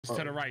To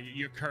the right,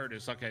 you're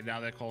Curtis. Okay, now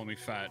they're calling me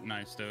fat.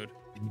 Nice, dude.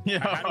 Yeah.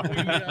 How do we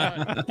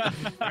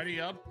ready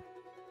up?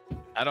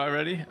 How do I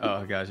ready? Oh,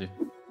 I got you.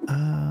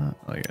 Oh,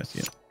 yes,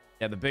 yeah.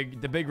 Yeah, the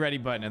big ready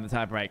button in the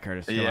top right,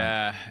 Curtis. Come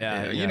Yeah, on.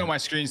 Yeah. You know my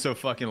screen's so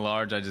fucking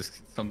large. I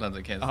just sometimes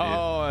I can't see it.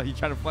 Oh, you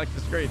trying to flex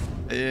the screen?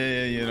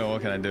 Yeah, you know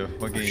what can I do?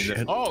 What can you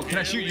do? Oh, can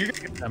I shoot you?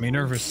 Got me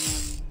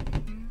nervous.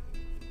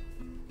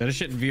 That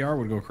shit in VR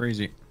would go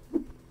crazy.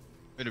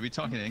 Wait, are we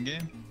talking in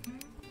game?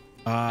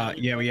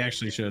 Yeah, we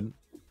actually should.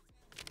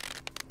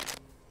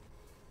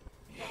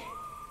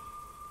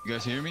 You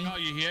guys hear me? Oh,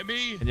 you hear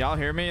me? Can y'all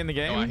hear me in the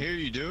game? Oh, I hear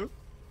you, dude.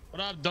 What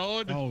up,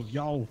 dude? Oh,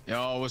 yo.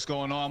 Yo, what's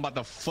going on? I'm about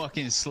to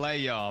fucking slay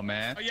y'all,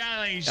 man. Oh,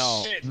 y'all ain't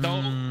Yo. shit, dude.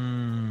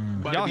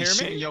 About Y'all to be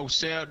hear me? shitting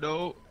yourself, dude.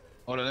 Hold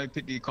on, let me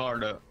pick the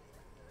card up.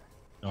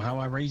 Oh, how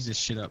I raise this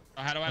shit up?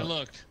 How do I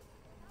look?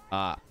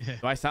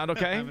 Do I sound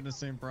okay? Having the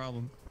same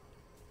problem.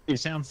 You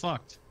sound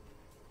fucked.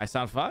 I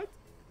sound fucked?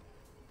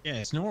 Yeah,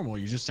 it's normal.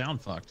 You just sound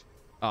fucked.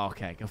 Oh,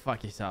 okay. Go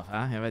fuck yourself,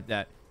 huh? How about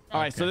that?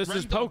 All right, so this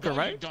is Rendo, poker, go,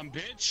 right? You dumb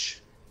bitch.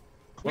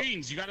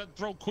 Queens, you gotta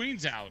throw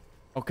queens out.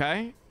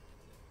 Okay.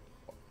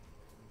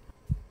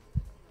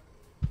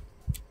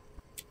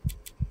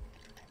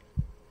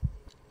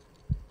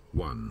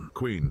 One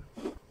queen.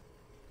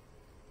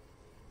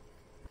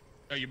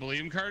 Oh, you believe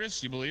him,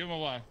 Curtis? You believe him or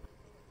what?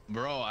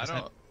 Bro, I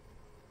don't.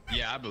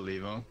 Yeah, I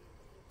believe him.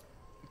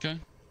 Okay.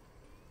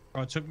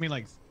 Bro, it took me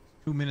like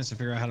 2 minutes to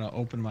figure out how to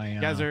open my,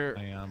 guys are-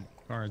 my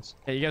cards.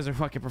 Hey, you guys are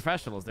fucking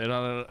professionals, dude.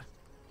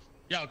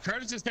 Yo,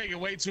 Curtis is taking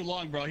way too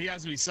long, bro. He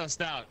has to be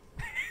sussed out.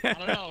 I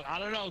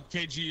don't know,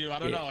 KGU. I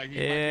don't know. He might be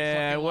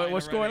Yeah, fucking lying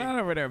what's going already. on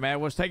over there, man?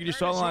 What's taking you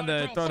so Curtis, long you to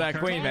wanna throw that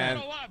fuck queen, Curtis? man?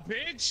 You know what,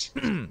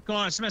 bitch? Go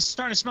on, it's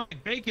starting to smell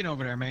like bacon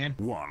over there, man.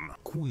 One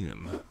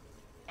queen.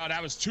 Oh,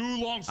 that was too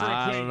long for a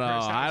I queen, don't know.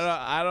 Curtis. That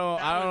was-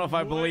 I don't know if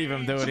I was believe him,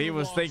 way dude. He too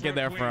was long thinking for a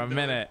there for a queen, dude.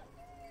 minute.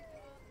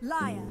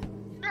 Liar.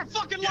 You're a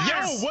fucking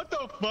liar. Yo, what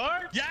the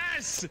fuck?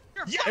 Yes!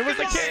 Yes! It was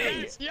the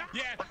king. Yes!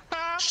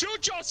 Yeah!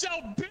 Shoot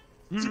yourself,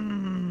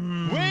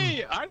 bitch!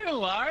 Wait, I didn't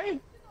lie.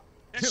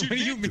 Yes, What do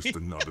you did. Just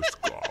another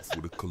scarf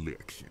with a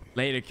collection.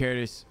 Later,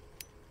 Curtis.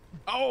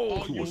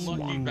 Oh, you was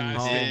lucky one.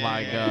 bastard. Oh my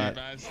You God.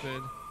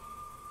 bastard.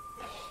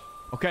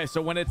 Okay,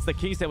 so when it's the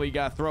king set, we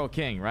gotta throw a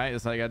king, right?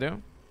 That's all you gotta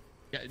do.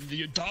 Yeah,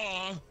 you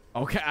duh.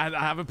 Okay, I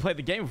haven't played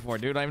the game before,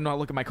 dude. I don't even know how to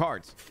look at my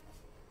cards.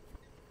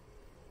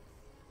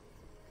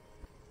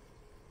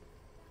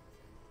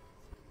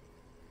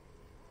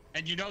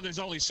 And you know there's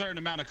only a certain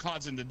amount of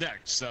cards in the deck,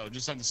 so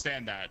just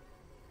understand that.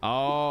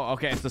 Oh,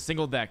 okay. It's the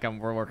single deck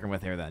we're working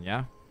with here, then,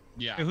 yeah.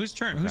 Yeah. Hey, whose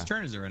turn? Okay. Whose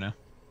turn is it right now?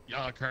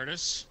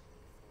 Curtis.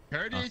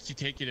 Curtis, you're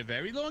taking a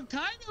very long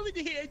time over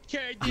here,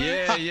 Curtis.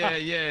 Yeah.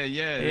 This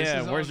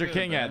Yeah, is all where's your good,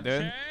 king man. at,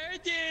 dude?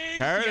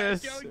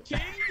 Curtis. Curtis.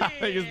 I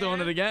think he's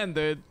doing it again,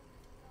 dude.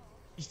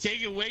 He's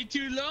taking way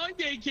too long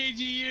there,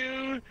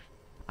 KGU.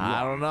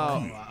 I don't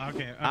know.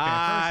 Okay. First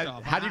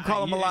off, How do you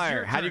call him a it's your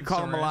liar? How do you turn,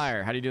 call him a Soros.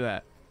 liar? How do you do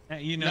that?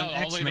 You know, No,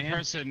 only the X-Man.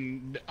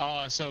 person.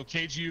 So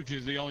KGU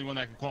is the only one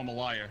that can call him a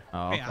liar.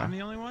 Oh, Hey, okay. I'm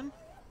the only one?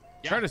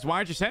 Yeah. Curtis, why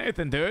aren't you saying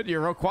anything, dude?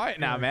 You're real quiet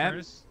now, man.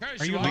 Curtis?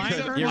 Curtis, Are you you lying? lying?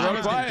 You're Curtis? You're real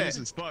Curtis quiet. is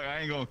this as fuck. I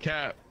ain't gonna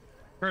cap.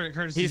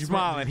 Curtis, He's did you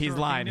smiling. put- He's throw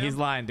a lying. king He's down?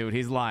 lying, dude.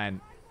 He's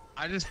lying.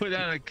 I just put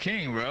down a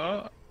king,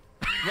 bro.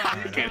 I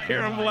can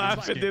hear him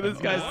laughing, dude. This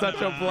guy's such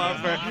a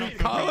bluffer.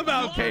 Call him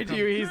out,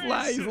 KGU. He's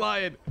lying. He's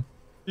lying.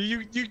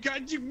 You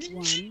got you.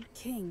 One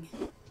king.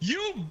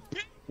 You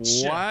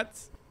bitch. What?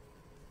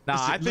 Nah,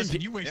 I think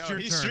Listen, you waste Yo, your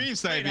he's turn. stream Wait,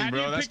 sniping, how do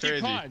bro. you That's pick your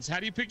crazy. cards? How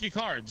do you pick your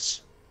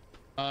cards?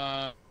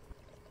 I'm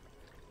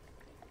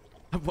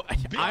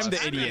the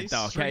idiot,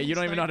 though. Okay, you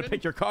don't even know how to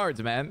pick your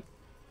cards, man.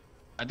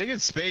 I think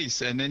it's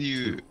space, and then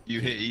you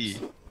hit E.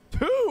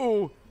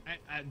 Two.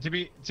 To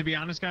be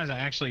honest, guys, I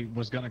actually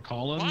was gonna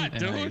call him, What,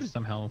 and I dude?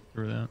 somehow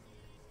threw that.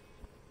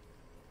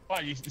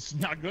 Why? It's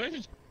not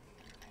good.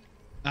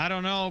 I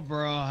don't know,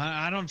 bro.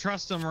 I don't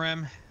trust him,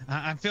 Rem.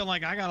 I feel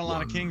like I got a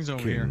lot of One kings over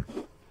king. here.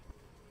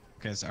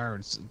 Because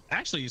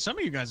actually, some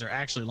of you guys are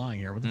actually lying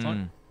here. What the fuck?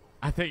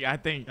 I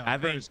think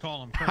Curtis,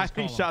 call him. I Curtis,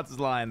 think call him. Shots is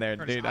lying there,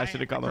 Curtis, dude. I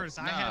should have called him. Curtis,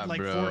 I had Nah, like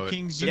bro. 4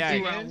 kings. You Yeah,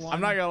 threw out one.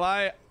 I'm not gonna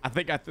lie. I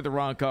think I threw the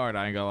wrong card.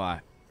 I ain't gonna lie.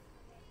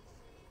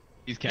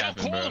 He's Yeah,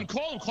 capping, call bro. him.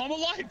 Call him. Call him a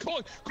liar. Call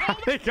him. I Call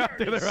him. think I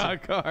threw the Curtis. wrong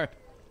card.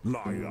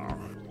 Liar.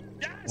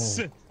 Yes.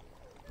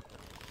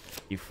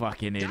 You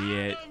fucking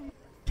idiot.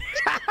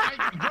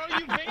 Bro,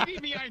 you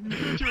baited me. I knew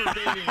you were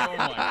baiting. Oh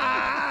my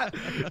god.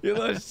 You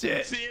little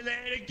shit. See you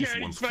later, This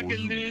Curtis. one's for Fucking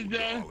you, loser.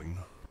 darling.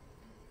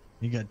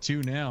 You got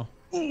 2 now.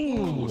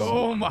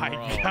 Oh my Bro,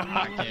 god.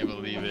 I can't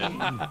believe it.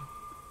 All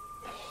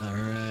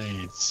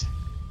right.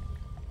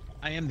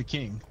 I am the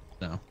king.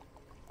 No.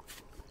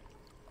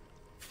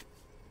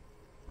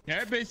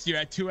 Curtis, you're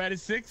at 2 out of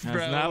 6, bro.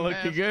 That's not looking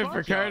man, good fuck for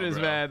y'all, Curtis,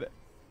 bro. man.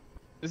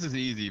 This is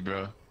easy,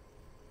 bro.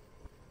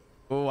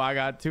 Oh, I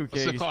got 2 What's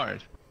the kings.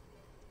 card?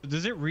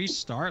 Does it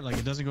restart? Like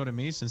it doesn't go to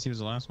me since he was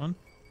the last one?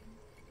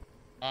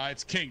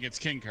 It's King. It's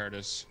King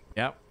Curtis.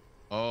 Yep.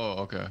 Oh,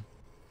 okay.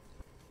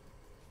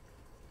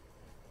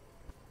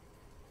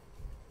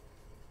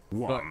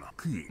 One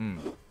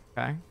king.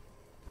 Okay.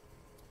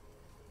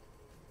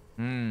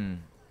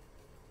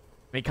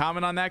 Any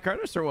comment on that,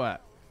 Curtis, or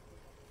what?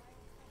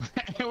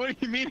 What do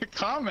you mean a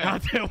comment?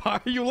 Goddamn, why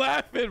are you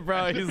laughing,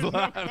 bro? He's No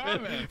laughing,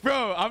 comment.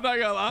 bro. I'm not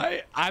gonna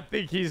lie. I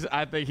think he's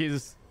Why am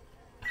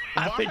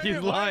I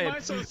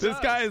lying. so This sus?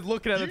 guy is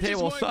looking at the You just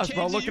table want sus,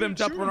 bro. Look at KG him to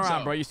jumping shoot around,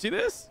 himself. bro. You see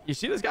this? You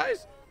see this,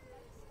 guys?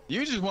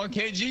 You just want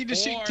KG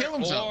to kill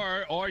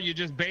himself. Or you're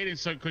just baiting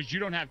so because you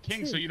don't have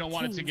king, so you don't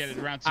want it to get it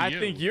around to I you.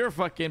 think you're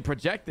fucking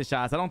projecting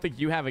shots. I don't think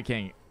you have a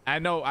king. I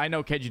know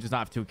KG does not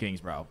have 2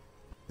 kings, bro.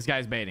 This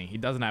guy's baiting. He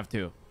doesn't have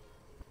 2.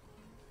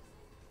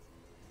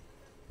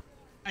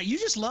 You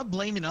just love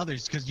blaming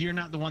others because you're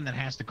not the one that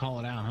has to call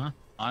it out, huh?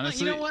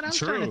 Honestly, you know what? I'm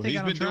starting to true. think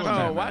He's I been don't doing trust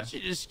that. Bro, him, why man. don't you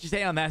just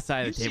stay on that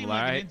side You of the seem table, like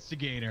all an right?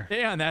 instigator.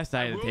 Stay on that side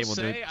I of the will table,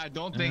 say dude. I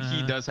don't think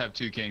he does have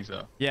 2 kings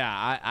though.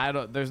 Yeah, I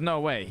don't. There's no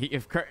way.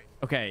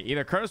 Okay,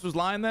 either Curtis was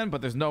lying then,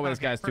 but there's no way this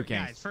guy's 2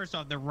 kings. Guys, first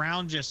off, the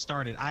round just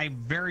started. I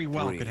very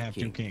well could have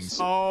 2 kings.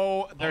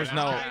 Oh, there's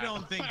no. I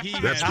don't think he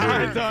That's has. I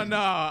crazy. don't know.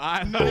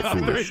 I know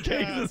 3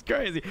 kings is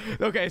crazy.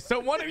 Okay, so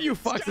one of you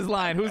fucks is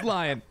lying. Who's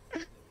lying?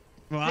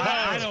 Well,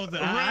 I don't.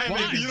 I Why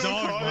think you it's don't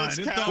dog call mine. this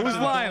It's cat? dog Who's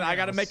mine. lying? I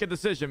gotta make a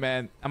decision,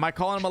 man. Am I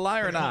calling him a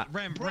liar or not?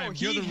 Rem, Bro,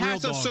 you're he the real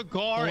has a dog.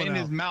 cigar Pull it in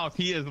his out. mouth.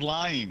 He is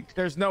lying.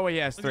 There's no way he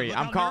has 3. Look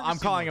I'm how nervous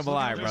he calling him looks. a Look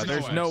liar, how bro. nervous he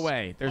There's no looks.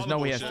 way. There's All no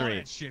the way he has bullshit. 3.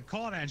 That shit.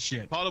 Call that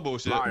shit. Call the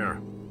bullshit. Liar.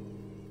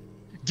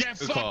 Get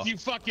Good fucked, call. you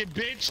fucking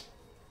bitch.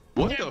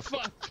 What Get the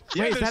fuck? fucked.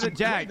 Wait, is there's that a some-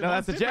 jack? No,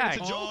 that's a jack.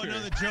 It's a Oh joker. no,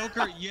 the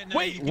Joker. Yeah, no,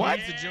 Wait, you can what?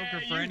 use the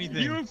Joker for you,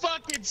 anything. You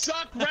fucking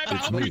suck, Reb. I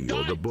It's hope you me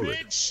or die, the bullet.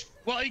 bitch.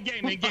 Well, he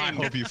game. I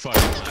hope you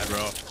fucking die,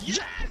 bro. Yes!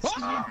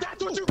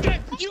 That's what you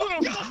get! You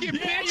little fucking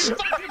bitch! You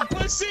fucking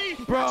pussy!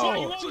 Bro. That's why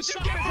you always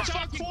suck at the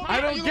fucking I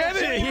don't you get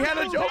little it. He had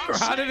a fucking joker.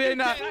 How did they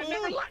not? I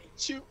never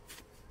liked you.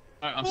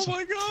 Alright, I'm Oh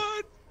sorry. my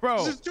God. Bro,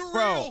 This is too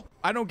bro, real.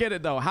 I don't get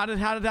it though. How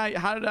did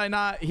I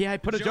not? He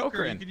had put a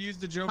joker You in. could use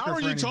the Joker. How are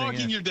for you anything, talking?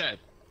 yeah. You're dead.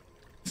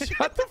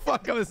 Shut the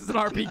fuck up. This is an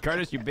RP,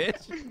 Curtis, you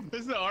bitch.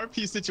 This is an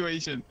RP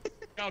situation.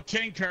 Yo,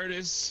 King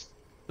Curtis.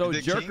 So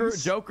The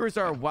Kings? jokers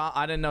are wild.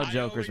 I didn't know I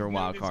jokers always were knew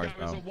wild this cards,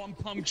 guy was bro. a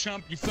one-pump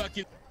chump. You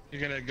fucking. You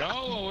gonna go?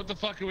 Or what the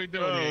fuck are we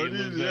doing Oh, here? You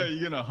dude, loser? yeah,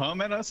 you gonna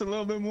hum at us a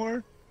little bit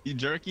more? You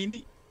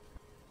jerky?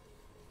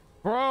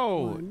 Bro,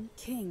 1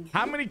 king.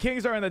 how many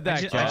kings are in the I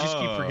deck, just, I chat? just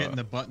keep Oh. forgetting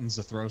the buttons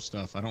to throw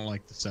stuff. I don't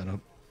like the setup.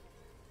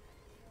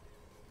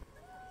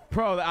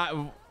 Bro,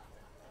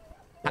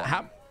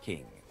 how?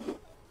 King.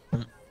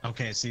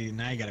 Okay, see,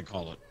 now you gotta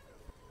call it.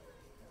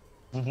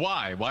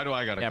 Why? Why do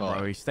I gotta Yeah, call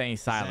bro, it? he's staying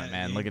silent,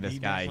 man. Look at this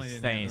guy. He's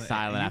staying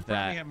silent after You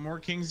that. have more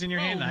kings in your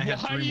Bro, hand. I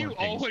have why 3 are you more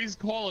kings. always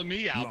calling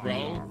me out,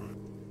 bro?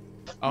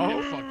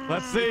 Oh,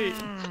 let's see.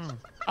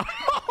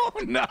 Oh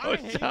no, I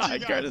hate you John,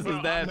 guys, Curtis bro.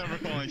 is dead. I'm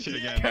never calling shit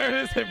again.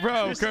 Curtis,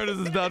 bro, Curtis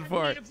is done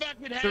for.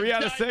 3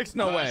 out of 6?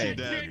 No way.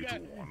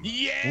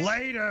 Yeah.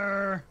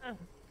 Later.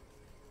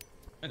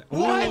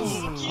 What?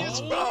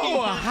 Ooh.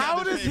 Bro,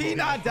 how does he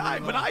not die?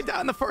 But I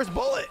died in the first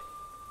bullet.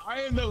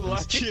 I am the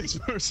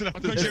luckiest person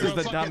up This there. is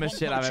the dumbest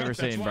shit I've ever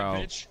seen,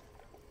 bro.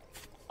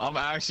 I'm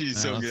actually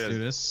so Let's do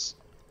good. this.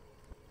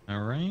 All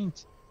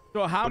right.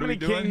 So how What are many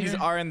we doing kings here?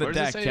 are in the Where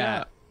does it deck, say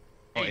chat?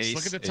 that? Oh, Ace,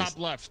 look at the top ace.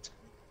 left.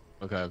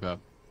 Okay, okay.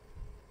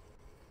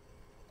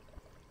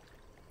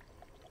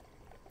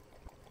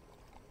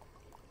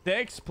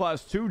 Six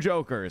plus 2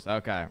 jokers.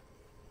 Okay.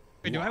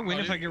 Wait, do I win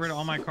if I get rid of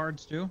all my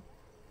cards too?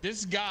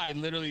 This guy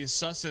literally is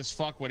sus as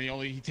fuck when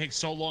he takes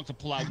so long to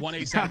pull out 1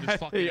 ace out of his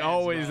fucking He hands,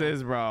 always bro.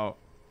 is, bro.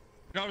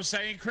 You know what I'm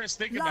saying, Chris?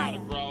 Think about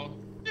it, bro.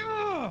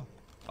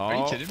 Are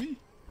you Oh, kidding me?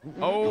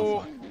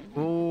 oh,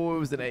 oh, it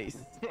was an ace.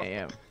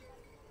 Damn.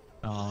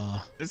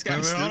 This Wait, guy's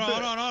wait, stupid.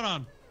 hold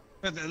on.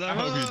 I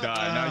hope you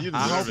die. Now you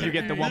I deserve hope you it.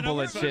 get the 1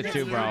 bullet shit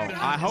too, bro.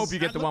 I hope you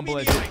get the 1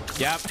 bullet shit.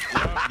 Yep.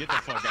 Get the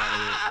fuck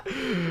out of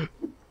here.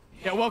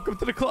 Yeah, welcome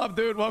to the club,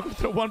 dude. Welcome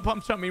to the 1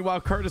 pump shot. Meanwhile,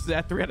 Curtis is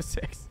at 3 out of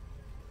 6.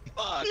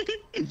 Fuck.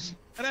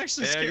 That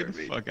actually Yeah, get scared the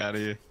me. fuck out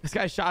of here. This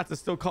guy's shots is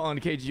still calling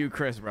KGU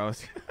Chris, bro.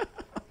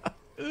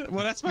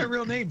 Well, that's my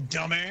real name,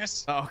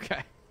 dumbass. Oh,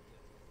 okay.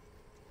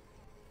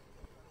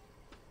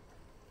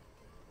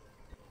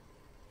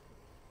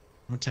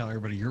 I'm gonna tell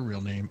everybody your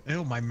real name.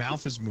 Ew, my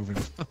mouth is moving.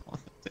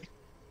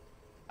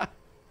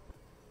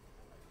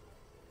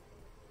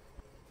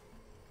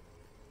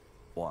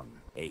 One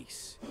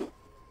ace.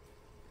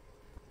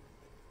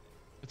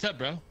 What's up,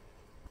 bro?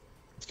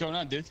 What's going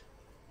on, dude?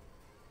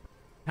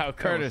 How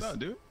Curtis? What's up,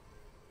 dude?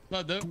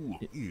 No, dude.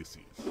 2 aces.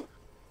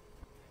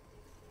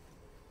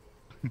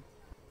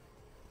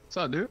 What's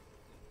up, dude?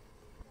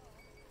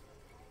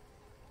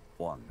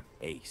 One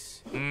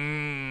ace.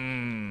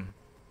 Mmm.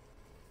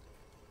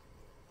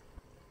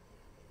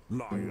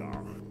 Liar.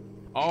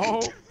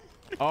 Oh.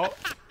 Oh.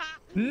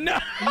 No.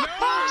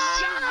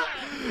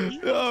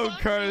 Oh,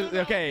 Curtis.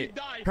 Okay.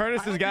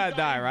 Curtis has got to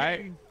die,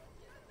 right?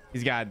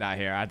 He's got to die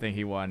here. I think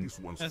he won. This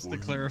one's That's for the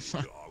you,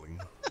 clarify. darling.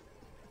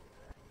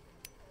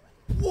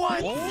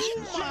 What?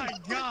 Oh my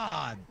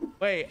god.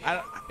 Wait,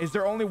 is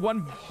there only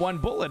one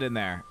bullet in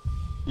there?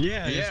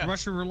 Yeah, it's Yeah.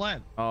 Russian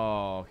roulette.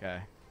 Oh,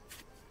 okay.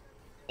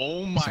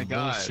 Oh my Some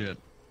god. bullshit.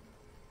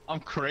 I'm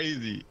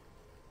crazy.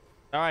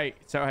 All right.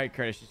 So, hey,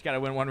 Curtis, you just got to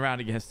win 1 round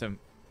against him.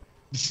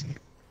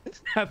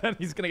 And then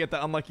he's gonna get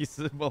the unlucky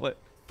bullet.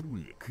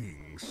 3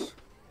 kings.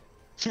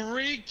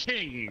 3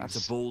 kings.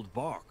 That's a bold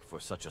bark for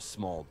such a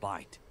small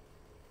bite.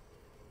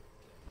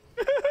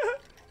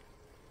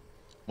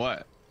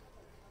 What?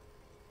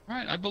 All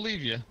right, I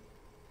believe you.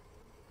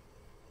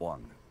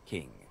 1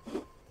 king.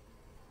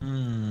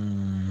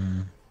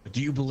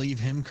 Do you believe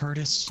him,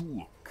 Curtis?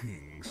 2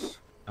 kings.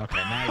 Okay,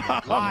 now you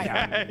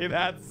got Hey,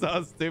 that's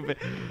so stupid.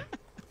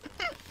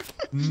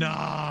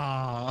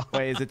 Nah.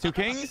 Wait, is it 2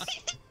 kings? I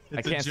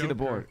It's a can't see the Joker.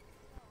 board.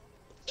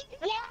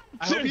 What?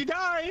 I hope you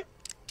die.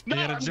 No,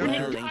 had a I'm joker. gonna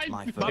Well, ain't die.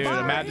 my Dude, first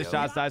imagine rodeo.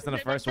 shots dies on the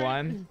first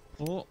one.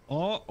 Oh.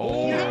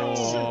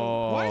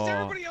 Oh. Why does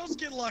everybody else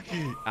get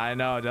lucky? I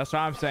know, that's what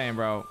I'm saying,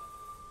 bro.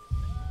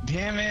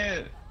 Damn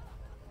it.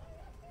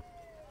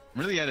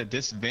 I'm really at a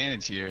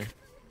disadvantage here.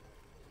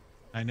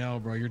 I know,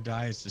 bro. Your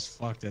die is just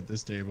fucked at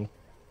this table.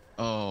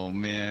 Oh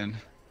man.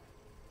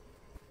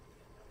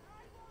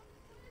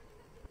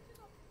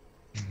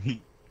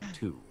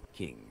 2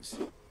 kings.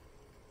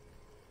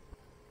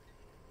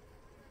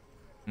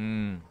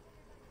 Hmm.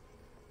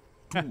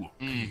 2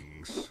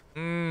 kings.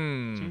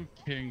 Hmm. 2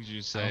 kings, you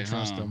I say? don't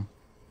trust huh? him.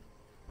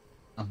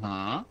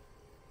 Uh-huh.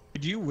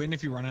 Could you win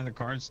if you run out of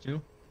cards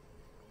too?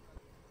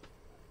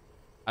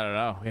 I don't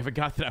know. We haven't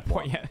got to that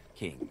point yet.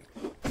 King.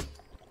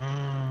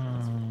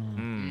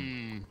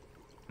 Hmm.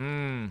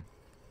 Hmm.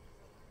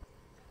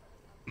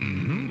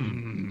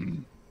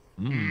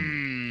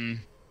 Hmm.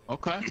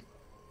 Okay.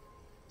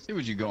 See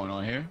what you're going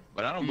on here,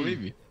 but I don't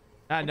believe you.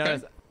 I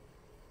noticed.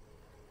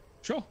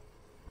 Sure.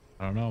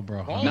 I don't know,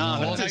 bro. Well, Nah,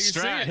 well, that's how his you see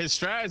strat. it. His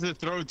strat is to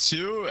throw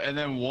 2 and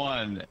then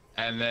 1,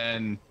 and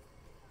then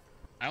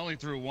I only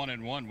threw 1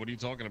 and 1. What are you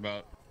talking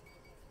about?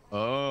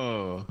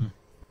 oh.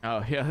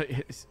 Oh, yeah.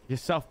 You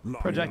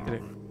self-projected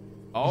it.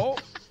 Oh.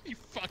 You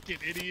fucking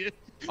idiot.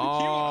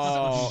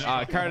 Oh.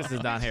 You- Curtis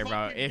is down here,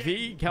 bro. If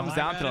he comes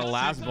down to the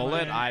last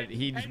bullet,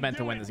 he's meant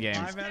to win this game.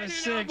 5 out of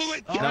 6. No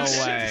way.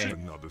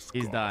 Another He's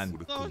scarf done. for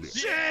the Oh, collection.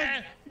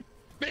 shit.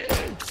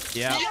 Man.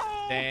 Yep. Yo,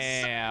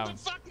 Damn. I'm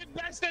the fucking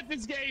best at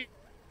this game.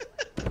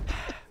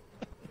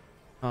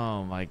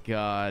 Oh my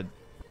god.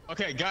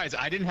 Okay, guys,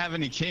 I didn't have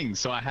any kings,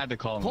 so I had to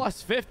call him.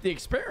 Plus 50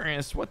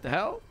 experience. What the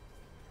hell?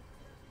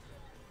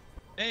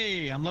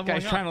 Hey, I'm This leveling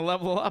guy's up. trying to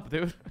level up,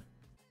 dude.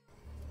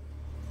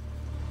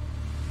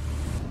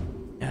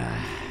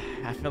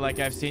 I feel like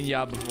I've seen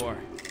y'all before.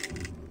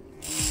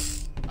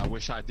 I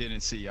wish I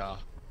didn't see y'all.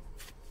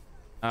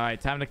 All right,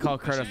 time to call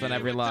Curtis on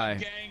every What's up, lie.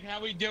 gang?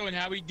 How we doing?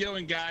 How we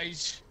doing,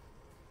 guys?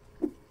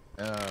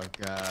 Oh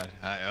god.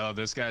 Oh,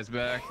 this guy's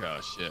back. Oh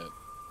shit.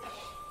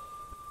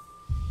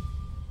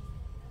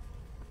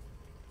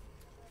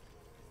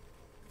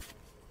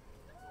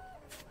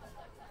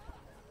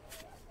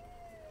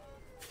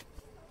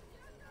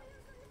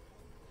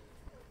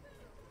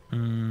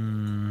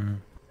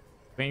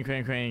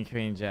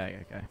 Queen, jack.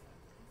 Okay.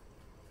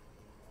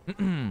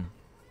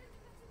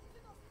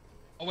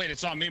 Oh wait,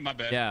 it's on me. My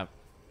bad. Yeah.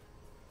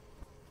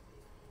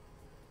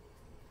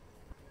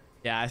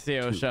 Yeah, I see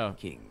it was 2 show.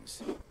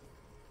 kings.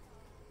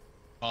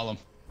 Call him.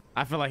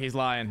 I feel like he's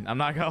lying. I'm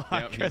not gonna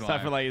lie, Yep, he's Chris. I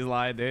lying. feel like he's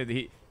lying, dude.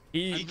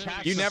 He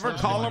caps You the never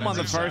first call one. him on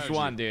the That's his first strategy.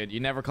 one, dude. You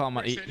never call him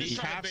on. He He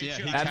caps, yeah.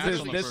 He That's caps his.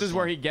 on the This first is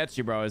where one. he gets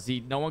you, bro. Is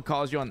he? No one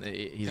calls you on.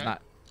 He's Okay.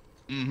 not.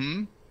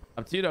 Mm-hmm.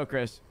 Up to you though,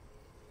 Chris.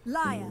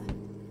 Liar. What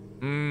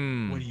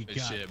Mmm. do you Good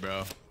got? shit,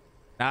 bro.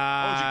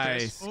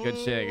 Nice. Good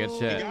shit. Good Oh.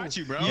 shit. He got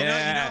you, bro. You know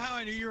Yeah. how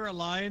I knew you were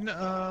lying?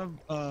 I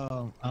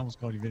almost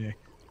called you video.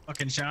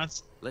 Fucking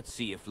shots. Let's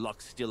see if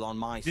luck's still on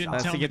my Didn't side.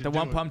 Let's tell see, me get to the do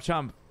one it. pump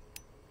chump.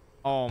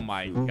 Oh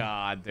my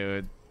god,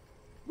 dude.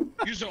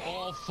 Yous are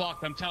all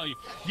fucked. I'm telling you.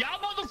 Y'all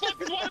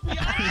motherfuckers want to be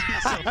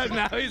honest.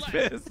 Now he's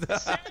pissed.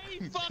 Say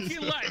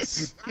fucking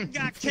less. I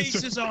got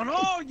cases on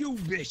all you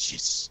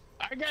bitches.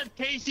 I got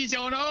cases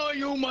on all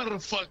you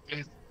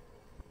motherfuckers.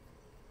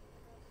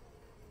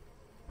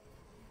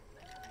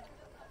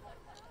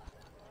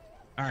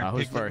 All right,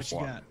 Who's pick what first? you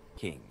 1 got.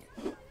 king.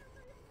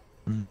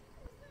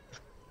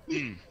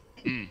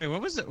 Hey,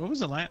 what was it? What was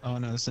the last? Oh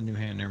no, that's a new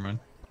hand. Never mind.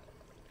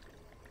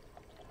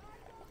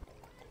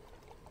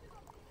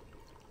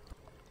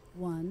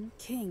 1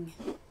 king.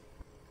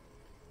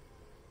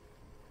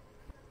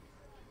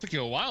 Took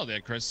you a while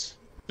there, Chris.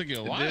 Took you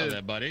a while did.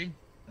 there, buddy.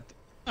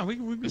 Oh, we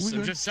I'm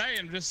good. just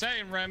saying,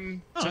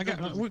 Rem. Oh, I Took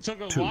got- a,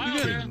 took a 2 while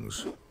there.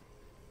 kings.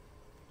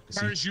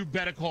 Curtis, you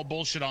better call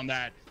bullshit on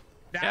that.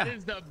 That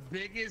is Yeah. the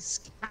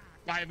biggest cock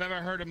I've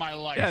ever heard in my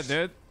life. Yeah,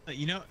 dude.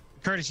 You know,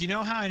 Curtis. You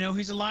know how I know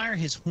he's a liar?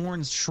 His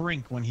horns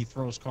shrink when he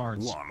throws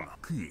cards. 1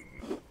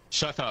 king.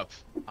 Shut up.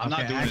 I'm not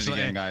Okay, doing actually,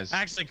 it again, guys.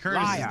 Actually,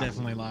 Curtis Liar. is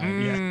definitely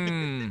lying. Yeah.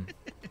 Mm.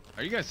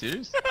 Are you guys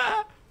serious?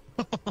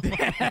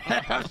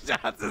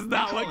 Shots is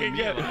not looking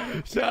good.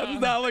 Shots is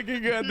not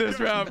looking good this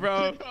round,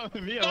 bro.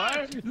 Me a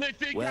liar? They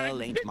think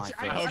Well, I- ain't my I- first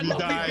I rodeo. love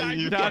these guys.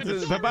 You Shots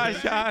is bye-bye,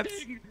 shots.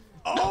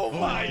 Oh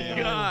my yeah.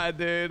 god,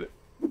 dude.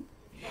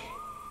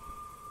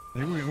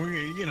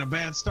 We're getting a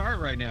bad start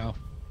right now.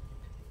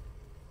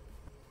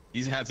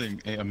 He's had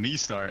a me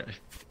start.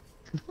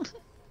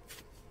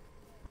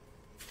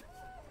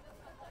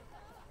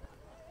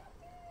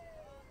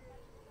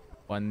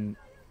 One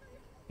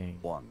King.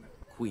 1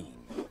 queen.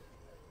 How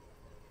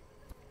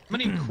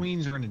many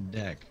queens are in a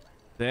deck?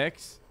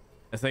 6.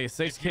 It's like a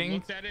 6 If you king.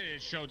 looked at it,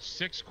 it showed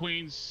 6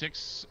 queens,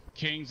 6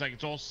 kings, like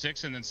it's all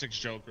 6 and then 6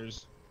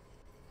 jokers.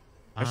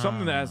 There's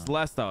something that has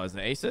less though. Is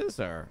it aces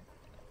or?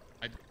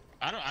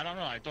 I don't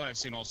know. I thought I'd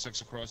seen all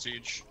 6 across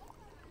each.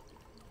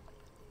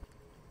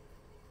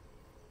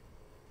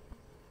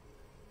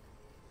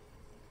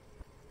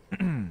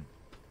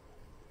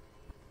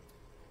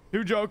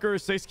 Two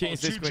jokers, 6 Oh, kings,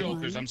 6 2 queens.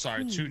 jokers. I'm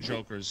sorry, 2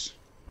 jokers.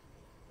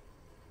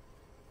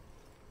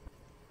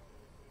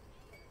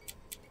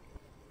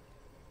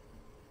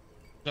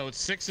 So it's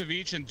 6 of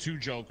each and 2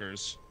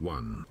 jokers.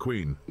 1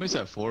 queen. We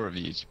said 4 of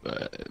each,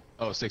 but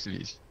oh, 6 of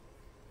each.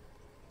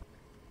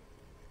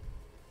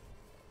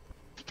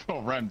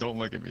 Oh, Rem, don't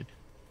look at me.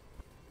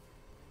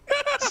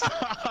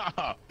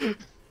 Stop.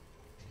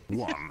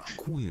 1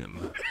 queen.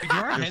 Did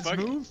your heads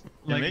fucking- move?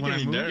 You're Like when making I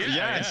me moved? nervous.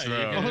 Yes, bro.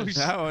 yeah.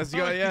 That was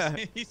good, yeah.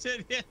 He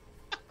said yeah.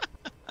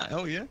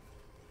 Oh yeah.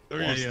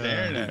 Or you're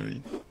staring at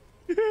me.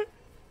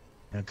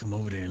 Now come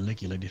over there and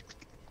lick you like this.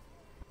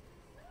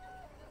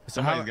 So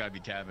Somebody's how, gotta be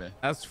capping.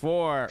 that's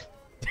 4.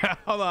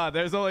 Hold on,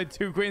 there's only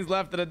 2 queens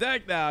left in the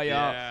deck now, yo.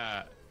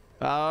 Yeah.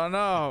 I don't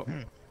know.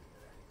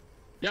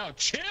 Yo,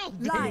 chill,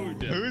 Liar.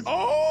 dude. Who's?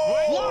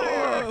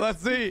 Oh,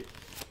 let's see.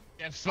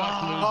 Get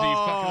fucked, Lucy.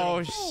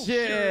 Oh Fucking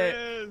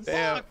shit.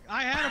 Damn. Fuck,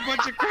 I had a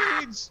bunch of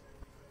queens.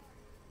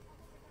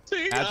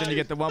 After you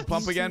get the 1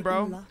 pump again,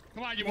 bro.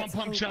 Come on, you one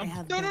pump chump.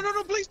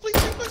 No, please, please.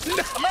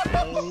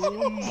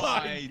 Oh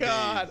My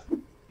God.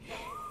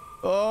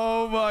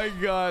 Oh my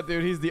God,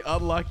 dude. He's the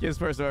unluckiest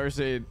person I've ever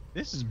seen.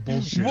 This is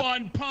bullshit.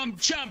 1 pump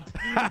chump.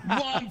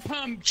 1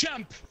 pump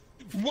chump.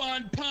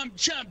 1 pump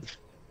chump.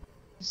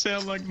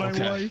 Sound like my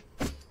Okay.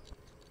 wife.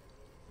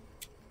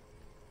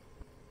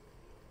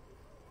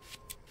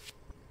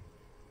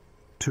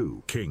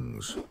 Two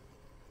kings.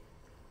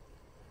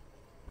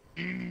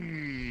 What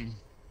you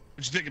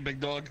thinking, big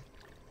dog?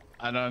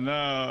 I don't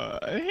know.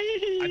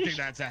 I think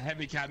that's a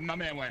heavy cap. My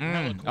man went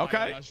hella quiet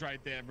okay. on us right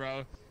there,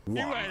 bro.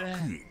 1 went-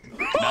 king.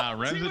 Nah,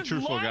 He Rem's a was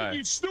truthful lying, guy.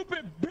 You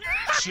stupid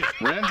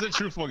bitch. Rem's a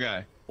truthful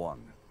guy. 1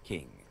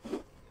 king.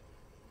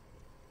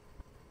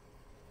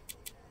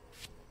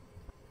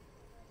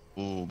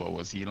 Ooh, but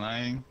was he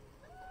lying?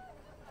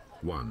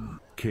 1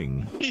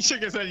 king. He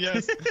shook his head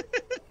yes.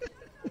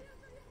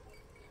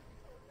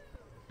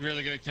 You're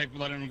really gonna keep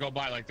letting him go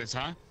by like this,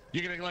 huh?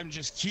 You're gonna let him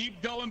just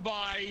keep going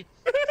by,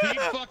 keep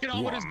fucking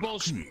on with his 1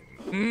 bullshit.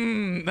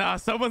 king. Nah,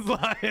 someone's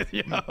lying.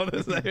 Yo,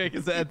 this ain't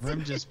making sense.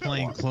 I'm just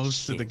playing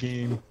close to the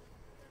game.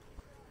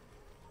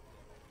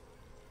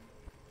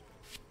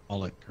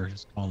 Call it,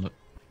 Curtis. Call it.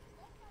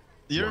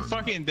 You're 1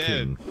 fucking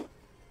dead. king.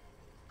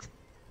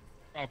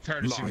 Oh,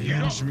 Curtis, Liar. you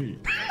don't. me.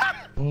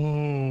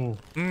 Oh.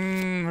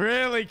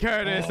 Really,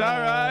 Curtis? All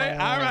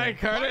right,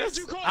 Curtis.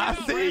 did you call him I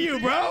out, see Ram? you, Why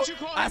bro. did you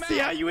call I him see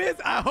out? how you is.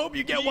 I hope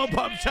you get 1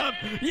 pump chump.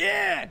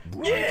 Yeah, dude.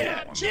 1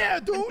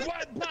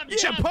 pump Yeah,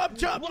 chump. pump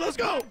chump. 1 Let's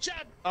go. pump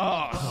chump.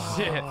 Oh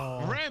shit.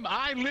 Rem,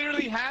 I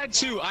literally had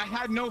to. I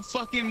had no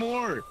fucking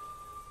more.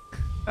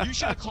 You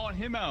should have called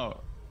him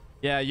out.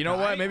 Yeah, you know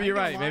what? Maybe you're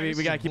I right. ain't Maybe gonna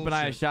we lie, gotta this keep is an eye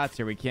on bullshit. shots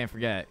here. We can't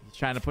forget. He's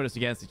trying to put us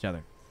against each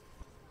other.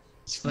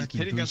 It's fucking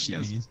hitting us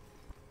bullshit. against-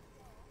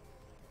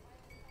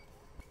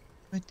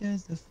 What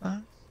does the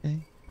fox say?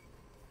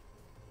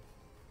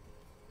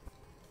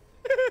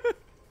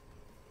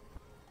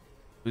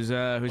 Who's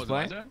Oh, playing?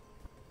 Elijah?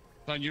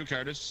 It's on you,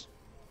 Curtis.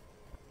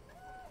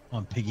 Come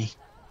on, piggy.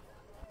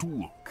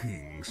 2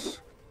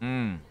 kings.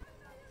 1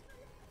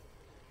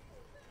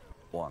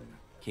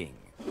 king.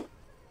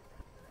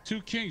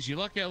 2 kings. You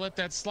lucky I let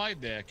that slide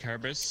there,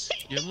 Kerbis.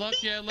 You're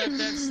lucky I let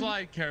that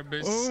slide,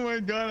 Kerbis. Oh my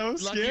god, I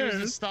was Lucky it was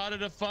scared. the start of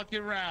the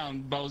fucking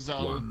round,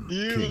 bozo. 1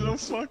 You king. little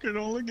fucker,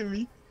 don't look at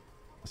me.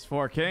 It's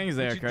 4 kings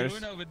there, What you Curtis.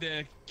 doing over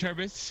there,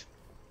 Kerbis?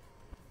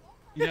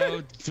 You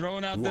know,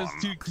 throwing out those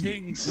 2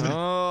 kings.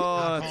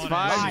 Oh, it's Call 5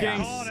 that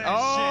kings. shit.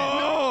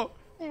 Call that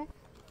Oh.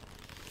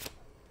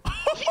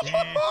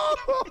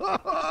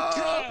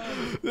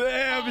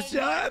 Damn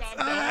shots.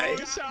 Aye.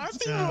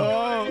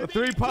 Oh,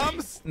 3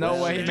 pumps?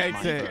 No way he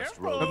makes it.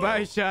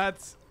 Bye-bye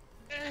shots.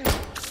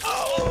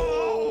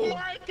 Oh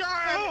my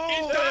god!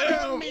 It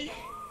got on me!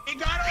 It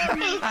got on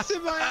me! It's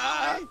in my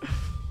eye.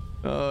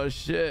 Oh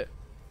shit.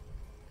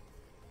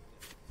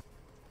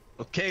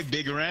 Okay,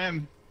 Big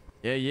Ram.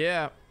 Yeah,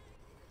 yeah.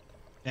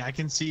 Yeah, I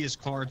can see his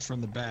cards from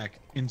the back.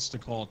 Insta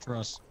call,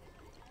 trust.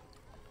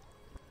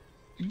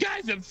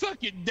 Guys, I'm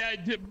fucking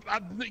dead. Guys,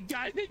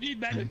 I need He's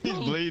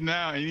medical. bleeding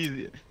out.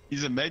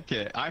 He's a med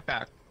kit.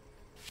 IPAC.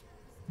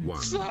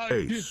 1 Fuck.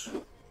 ace.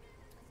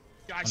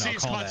 I no, see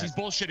his call cards. that. He's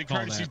bullshitting, Call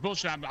Curtis. that. He's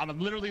bullshitting. I'm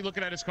literally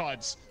looking at his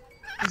cards.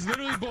 He's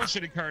literally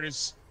bullshitting,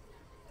 Curtis.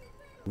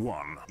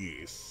 1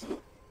 ace.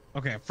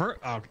 Okay,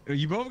 are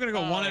you both gonna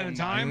go one at a my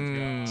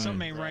time? God,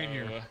 Something ain't right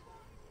here. bro.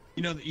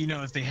 You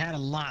know, if they had a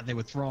lot, they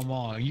would throw them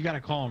all. You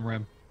gotta call them,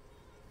 Rem.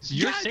 So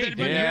you're God, safe. but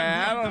dude.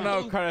 Yeah, I bro. don't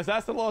know, Curtis.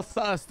 That's a little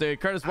sus, dude.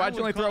 Curtis, I why'd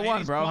you would only call- throw and 1,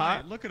 he's bro, huh?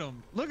 quiet. Look at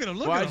him. Look at him.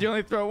 Look at Why'd him. you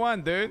only throw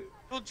 1, dude?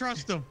 Don't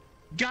trust him.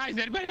 Guys,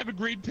 anybody have a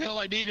green pill?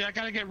 I need it. I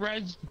gotta get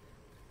red.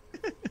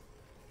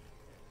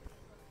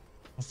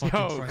 I'll fucking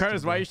Yo, trust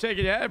Curtis, him, why bro. you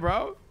shaking your head,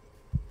 bro?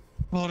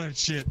 All that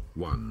shit.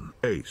 1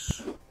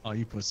 ace. Oh,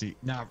 you pussy.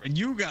 Now,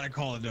 you gotta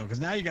call it, though, because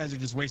now you guys are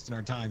just wasting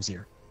our times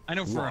here. I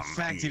know for a One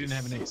fact he didn't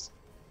have an ace. ace.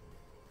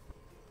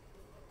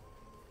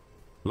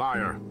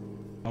 Liar.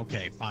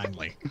 Okay,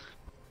 finally.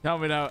 Tell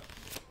me now.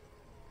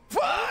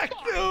 Fuck,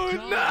 dude,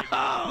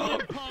 no!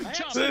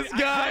 This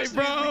guy,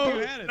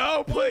 bro.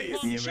 No, please.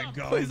 Here we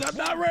go. Please, I'm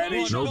not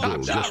ready. No I'm goal,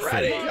 not just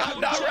ready. fail. I'm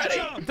not ready.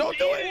 Don't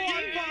do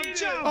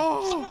it.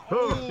 Oh,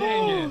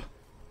 Dang it.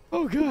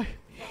 oh, God.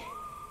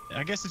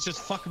 I guess it's just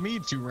fuck me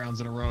 2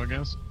 rounds in a row, I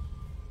guess.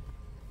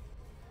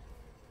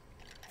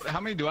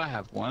 How many do I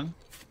have? 1?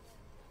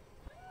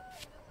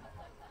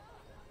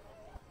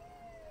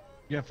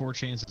 You have 4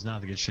 chances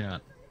not to get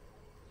shot.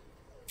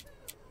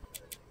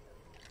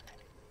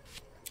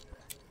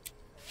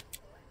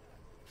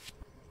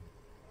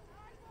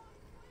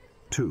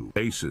 Two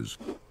aces.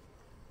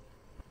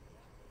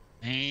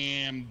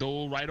 Damn,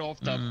 dude, right off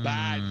the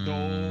bat,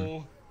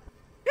 dude.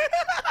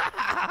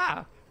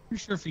 I'm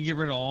sure if you get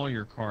rid of all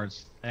your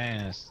cards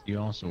fast, you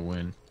also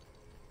win.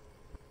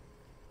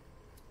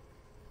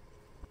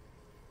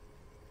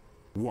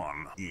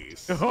 1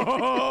 ace.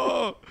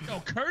 Oh, Yo,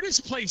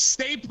 Curtis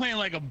stay playing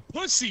like a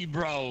pussy,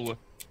 bro.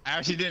 I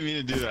actually didn't mean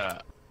to do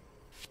that.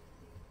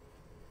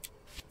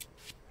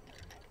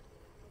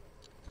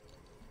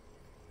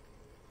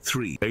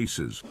 Three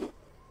aces.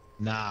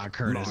 Nah,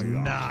 Curtis. Liar.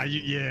 Nah,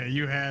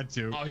 you had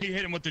to. Oh, he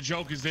hit him with the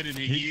jokers, didn't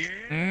he? Yeah.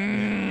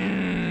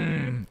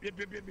 Yep,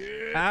 yep, yep,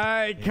 yep. all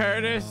right,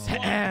 Curtis. One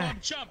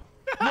pump chump.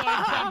 One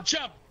pump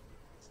chump.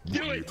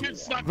 Do it. Good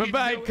stuff.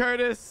 Bye-bye,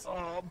 Curtis.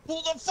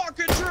 Pull the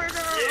fucking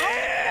trigger!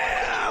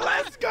 Yeah,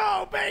 let's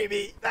go,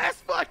 baby. Let's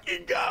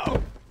fucking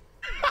go.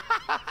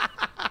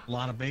 A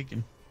lot of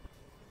bacon.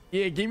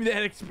 Yeah, give me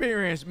that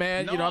experience,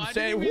 man. No, you know what I'm I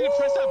saying? didn't even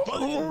press that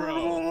button,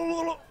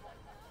 bro.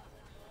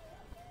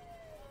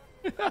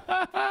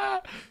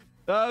 That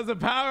was a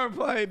power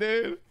play,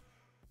 dude.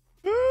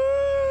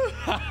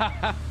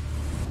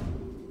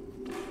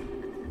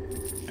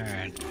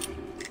 Alright.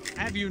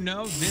 Have you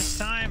know, this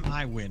time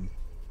I win.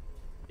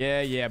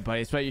 Yeah,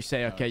 buddy. It's what you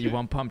say. Okay, you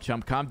one pump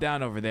chump. Calm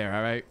down over there,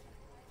 all right?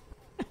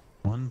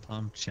 1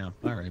 pump chump.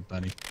 Alright,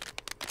 buddy.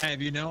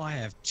 Have you know, I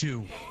have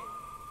 2.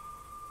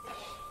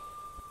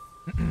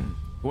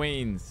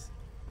 Queens.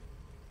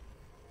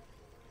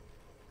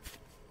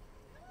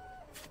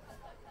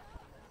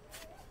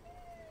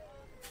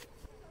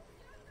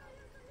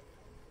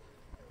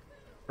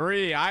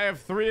 Three. I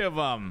have 3 of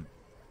them.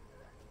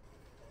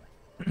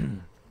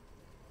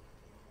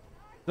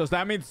 So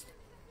that means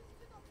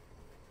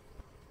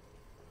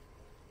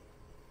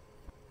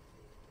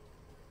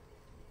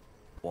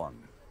One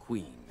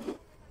queen.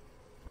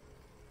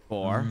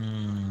 4.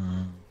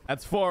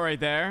 That's 4 right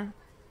there.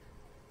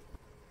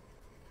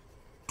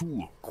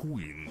 2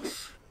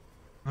 queens.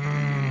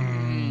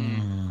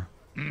 I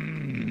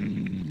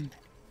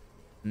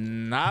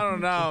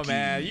don't know,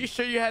 man. You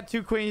sure you had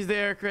 2 queens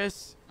there,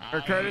 Chris or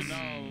Curtis? No.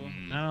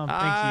 I don't think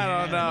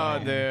I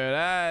don't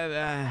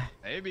know, dude.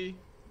 Maybe.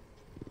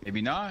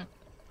 Maybe not.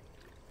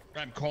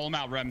 Rem, call him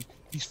out, Rem.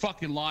 He's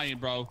fucking lying,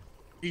 bro.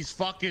 He's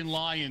fucking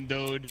lying,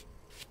 dude.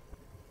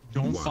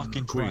 Don't One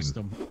fucking queen. trust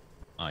him.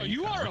 Oh,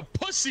 You are a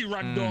pussy,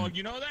 Rem dog.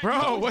 You know that?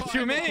 Bro, Don't what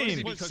you fucking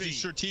mean? pussy. Because he's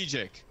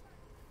strategic.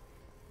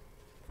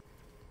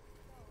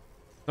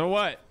 So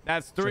what?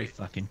 That's 3.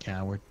 fucking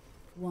coward.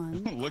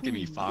 1 Look at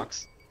me, queen.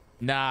 Fox.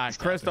 Nah,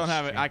 Chris don't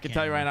have it. I can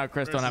tell you right now,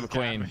 Chris don't have a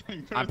queen.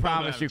 I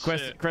promise you,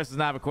 Chris does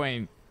not have a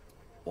queen.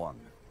 One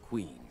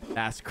queen.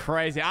 That's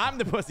crazy. I'm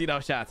the pussy though,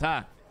 shots,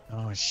 huh?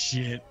 Oh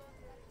shit.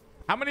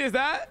 How many is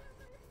that?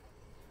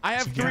 I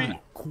have You 3.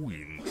 got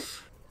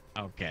Queens.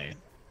 Okay.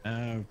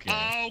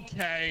 Okay.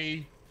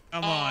 Okay.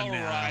 Come on All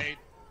now. right.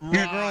 You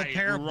gonna grow a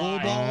pair of bull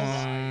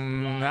balls?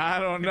 I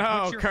don't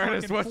know, your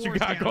Curtis. fucking What you fours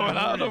got down going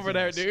on on his over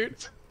there, ass. dude?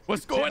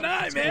 What's going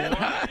on, man?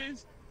 Huh?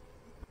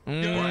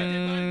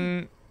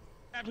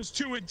 That was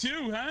 2 and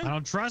 2, I huh?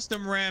 don't trust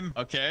him, Rem.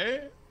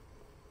 Okay.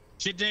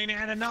 Shit ain't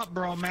adding up,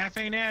 bro. Math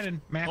ain't adding.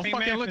 Math Don't ain't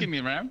fucking look mathing. at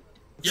me, Ram.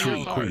 Yo,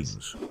 3 cards.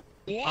 queens.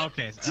 What?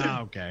 Okay.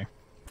 Okay.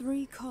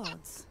 3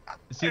 cards.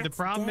 See, the That's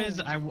problem is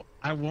dead.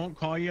 I won't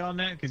call you on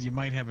that because you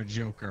might have a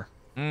joker.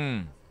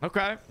 Okay.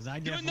 Because I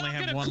You're definitely not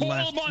have gonna 1 call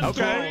left. him on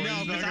Okay. phone. No,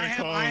 He's because not I gonna have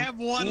call I him. have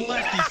 1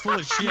 left. He's full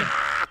of shit.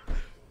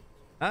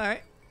 All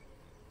right.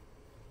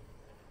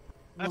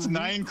 That's 1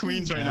 9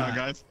 queens right now,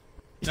 guys.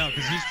 No,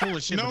 because he's full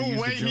of shit. No but he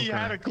used way the he joker.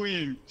 had a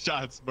queen.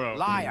 Shots, bro.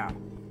 Liar.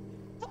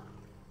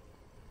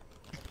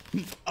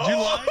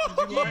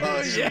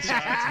 Oh,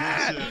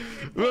 yeah.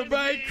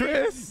 Goodbye,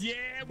 Chris. Yeah.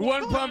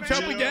 One pump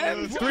chump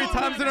again. 3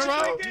 times in a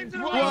row.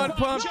 1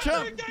 pump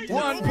chump.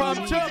 1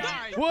 pump chump.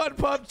 1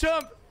 pump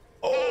chump.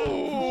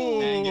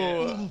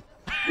 Oh.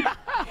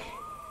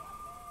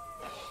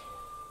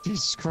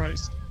 Jesus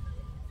Christ.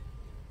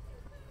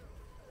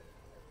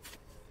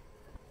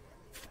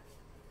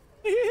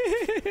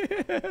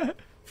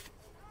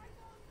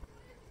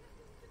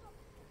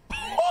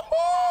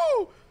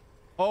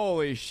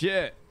 Holy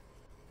shit.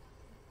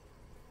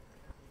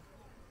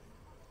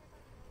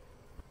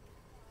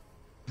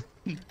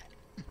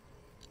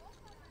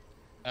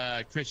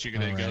 Chris, you're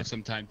gonna All go right.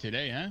 sometime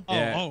today, huh?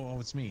 Yeah. Oh,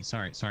 it's me.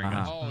 Sorry,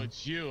 guys. Oh,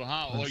 it's you,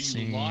 huh? Oh, Let's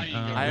you see. lying.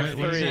 I have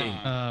what is three.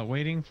 it?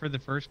 Waiting for the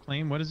first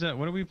claim. What is that?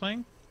 What are we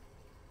playing?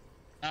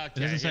 Okay,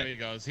 doesn't here say- he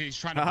goes. He's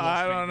trying to.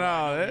 I bluff don't me, bro.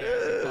 I know. he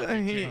has a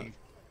fucking He- king.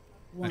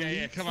 One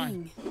Yeah, come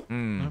on.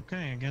 king.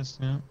 Okay, I guess.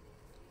 Yeah.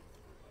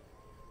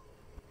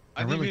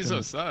 I think really he's so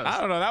couldn't- sus.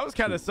 I don't know. That was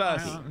kind of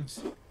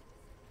sus.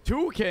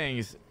 Two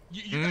kings.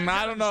 You guys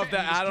I don't know if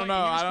that. I don't know.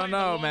 I don't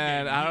know,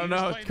 man. I don't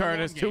know,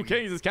 Curtis. Two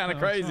kings is kind of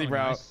crazy,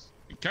 bro.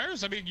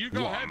 Curtis, I mean, you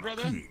go ahead,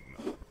 brother. King.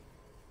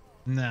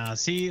 Nah,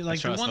 see, like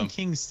the trust one him.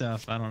 king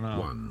stuff. I don't know.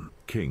 One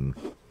king.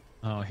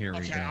 Oh, here we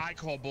Okay, go. I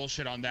call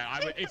bullshit on that.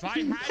 I would, if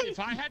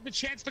I had the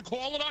chance to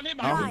call it on him,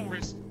 I would.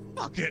 Chris,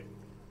 fuck it.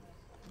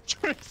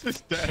 Chris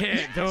is dead.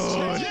 Shit,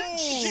 dude.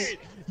 Shit.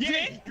 Yeah.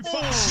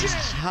 Shit.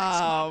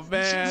 Oh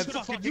man.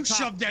 You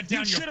shoved that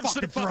down your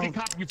fucking throat.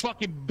 You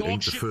fucking dog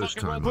Ain't the shit first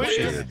fucking time robot. I Please,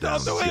 stared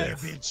don't down do it.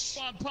 death.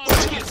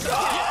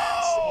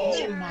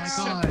 Oh my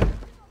god.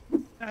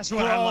 That's what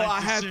Bro, I like I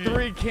to had see.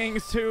 3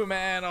 kings too,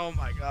 man. Oh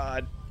my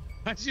god.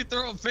 Why'd you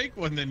throw a fake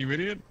one then, you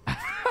idiot?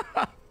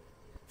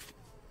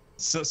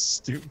 So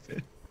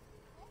stupid.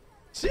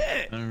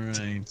 Shit. All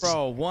right.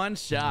 Bro, one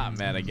shot,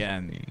 man,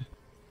 again.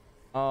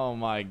 Oh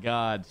my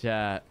god,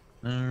 chat.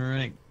 All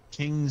right.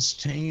 King's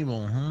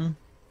table, huh?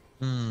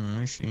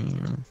 I see.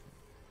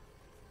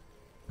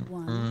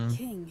 One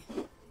king.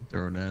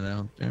 Throw that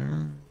out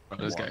there. Bro,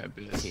 this guy got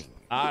bitch. King.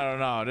 I don't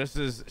know. This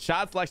is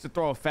Shots likes to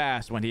throw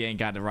fast when he ain't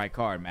got the right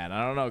card, man.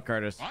 I don't know,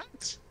 Curtis.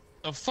 What?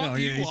 The fuck No,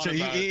 you yeah, want about?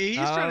 he's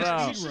I trying don't know.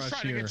 to He's speed just rush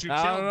trying to here. get you I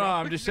killed, don't know. bro.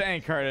 I'm just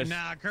saying, Curtis.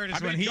 Nah, Curtis, I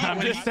mean, when he, I'm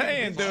when just he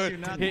saying, tells you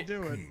dude, not he- to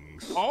do it.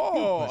 Kings.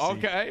 Oh, Pussy.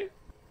 okay.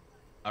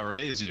 I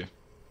raised you.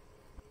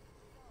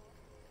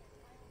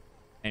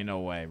 Ain't no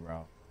way, bro.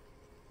 What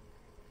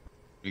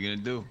you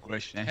gonna do?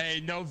 Question.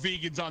 Hey, no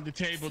vegans on the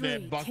table there,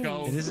 Three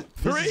bucko. kings. This is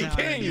 3 how I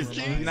kings.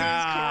 do it.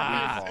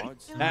 Nah.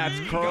 Cards. That's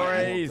More guts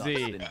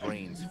crazy. than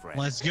brains, friend.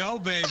 Let's go,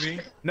 baby.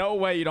 No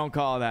way you don't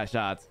call that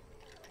Shots.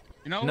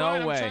 You know No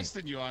what? way. I'm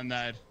trusting you on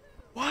that.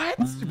 What?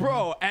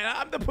 Bro, and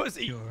I'm the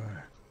pussy.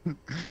 Sure.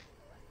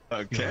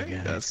 Okay,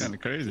 guys. that's kind of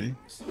crazy.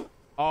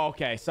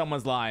 Okay,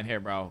 someone's lying here,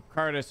 bro.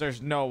 Curtis,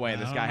 there's no way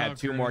this I guy don't know, had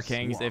 2 more Curtis.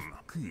 kings. If One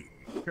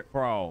king.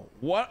 Bro,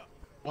 what?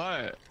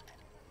 What?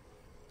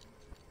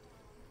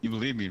 You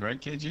believe me, right,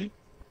 KG?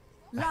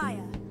 Liar.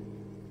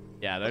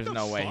 Yeah, there's the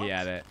no way he fuck?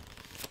 had it.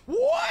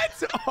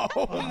 What?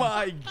 Oh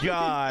my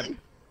god.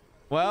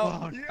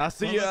 Well, I'll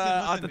see you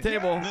at the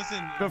table.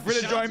 Listen, Feel free to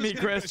Shots join was me,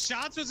 gonna- Chris.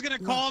 Shots was gonna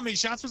call me.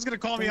 Shots was gonna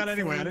call me out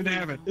anyway. I didn't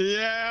have it.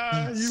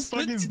 Yeah, you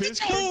fucking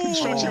bitch. Oh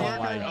Construction Oh worker.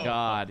 my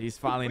god, he's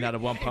finally not a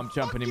one pump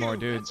jump anymore,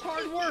 dude. It's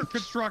hard work,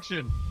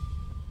 construction.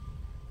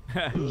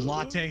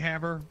 Latte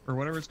hammer or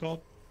whatever it's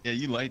called. Yeah,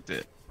 you liked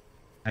it.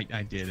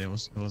 I did. It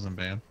wasn't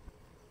bad.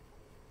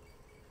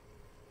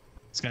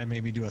 This guy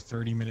made me do a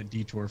 30-minute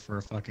detour for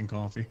a fucking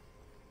coffee.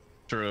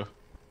 True.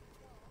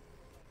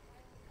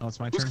 Oh, it's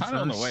my It was turn kind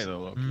of on the first? way though,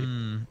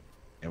 low-key.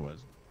 It was.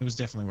 It was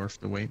definitely worth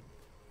the wait.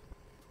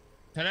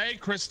 Today,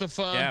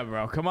 Christopher. Yeah,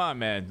 bro, come on,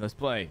 man. Let's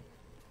play.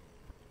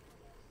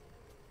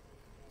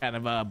 Kind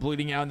of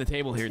bleeding out on the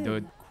table here, Two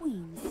dude.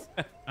 queens.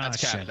 That's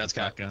shut cap. That's the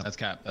cap. fuck up. That's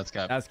cap. That's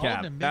cap. That's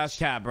cap. them, That's bitch.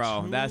 cap,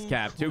 bro. That's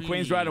cap. 2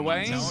 queens right queens. away?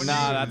 I'm telling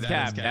Nah, you, that's that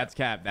cap. is cap. That's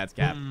cap. That's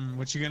cap.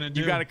 What you gonna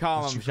do? You gotta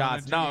call What him you gonna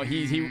Shots. do? No,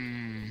 he's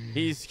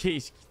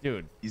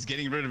dude. He's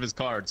getting rid of his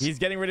cards. He's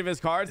getting rid of his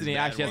cards and he His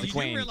bad actually has a You do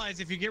queen. realize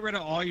if you get rid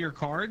of all your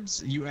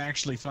cards, you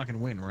actually fucking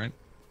win, right?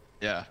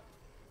 Yeah.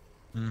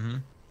 Mm-hmm.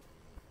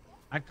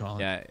 I'd call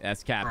it. Yeah,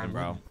 that's capping,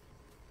 bro.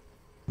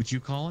 Would you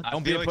call it? I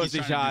Don't be feel a like he's pussy,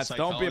 trying to do Shots.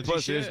 Don't be a psychology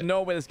pussy. There's shit.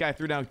 no way this guy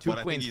threw down 2 But I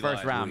think queens he first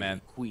lied. round, Three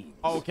man. queens.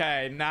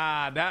 Okay,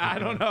 nah, I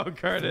don't know,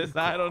 Curtis.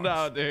 I don't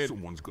know, dude.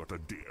 Someone's got a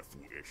death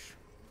wish.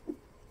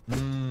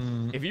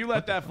 If you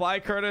let that fly,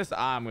 Curtis,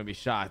 I'm gonna be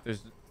shocked.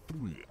 There's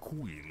 3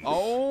 queens.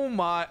 oh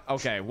my.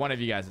 Okay, one of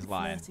you guys is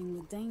lying. Flirting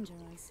with danger,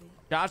 I see.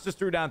 Josh just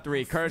threw down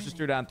 3. Curtis just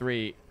threw down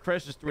 3.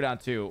 Chris just threw down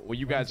 2. Well,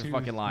 you guys 1, are 2,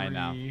 fucking lying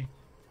now. 3,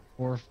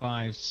 4,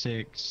 5,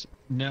 6.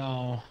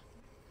 No.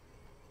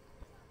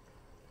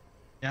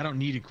 I don't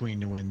need a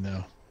queen to win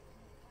though.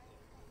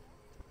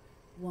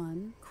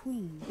 One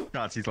queen.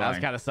 Shots, he's That was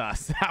lying. kind of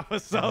sus. That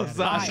was so Yeah, sus.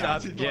 that's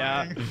Shots. sus.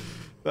 Yeah,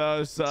 that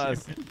was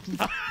sus.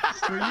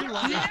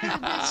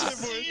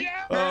 Yeah,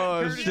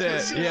 Oh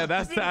Curtis, shit. Yeah,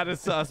 that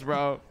is sus,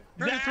 bro.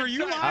 Curtis, were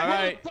you That's lying? All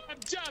right.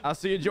 Jump, I'll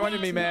see you joining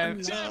me,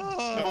 man. Don't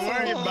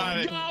worry about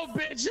it. Go,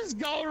 bitches,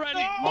 go already.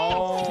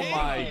 Oh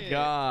my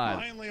god.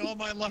 Finally, all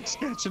my luck's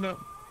catching up.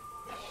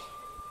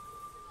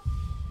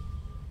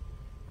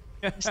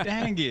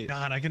 Dang it.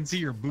 God, I can see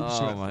your boob Oh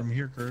sweat my- from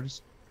here,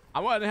 Curtis.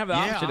 I wouldn't have the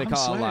Yeah, option to I'm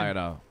call a sweating. liar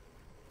though.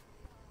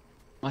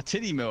 My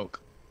titty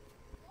milk.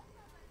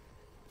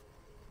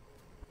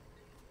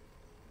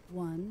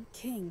 One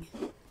king.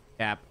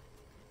 Cap.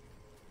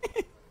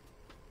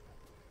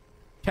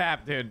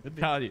 Cap, dude. Could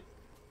be. Tell you.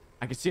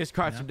 I can see his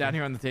cards Yeah, from down okay.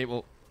 here on the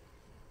table.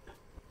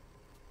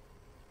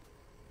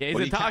 Yeah, he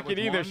What, isn't he cap talking with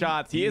either, one?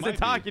 Shots. He He isn't might be.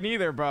 talking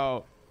either,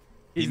 bro.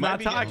 He's might not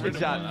be getting talking, rid of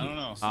Shots. one, I don't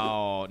know.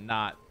 Oh,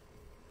 not.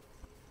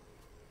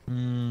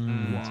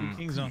 2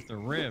 kings off the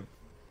rib.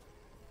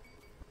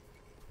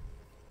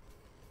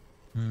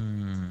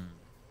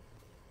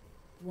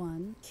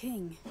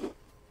 King.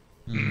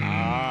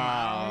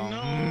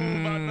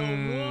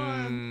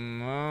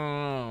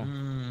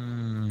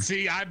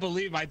 See, I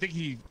think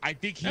he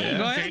Yeah,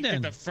 go ahead faked then.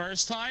 it the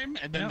first time,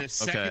 and then Yep. the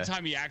second Okay.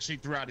 time he actually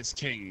threw out his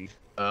king.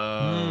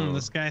 Oh,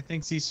 This guy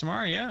thinks he's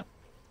smart. Yeah.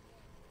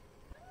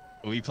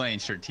 we playing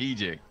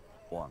strategic.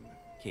 1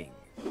 king.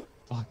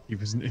 Fuck.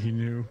 He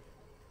knew.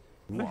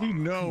 What did he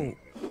know?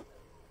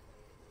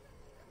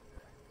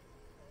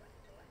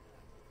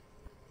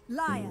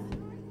 Liar.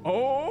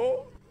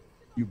 Oh,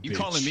 You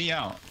calling me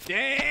out?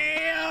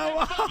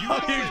 damn.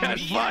 You get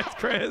fucked,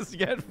 Chris. You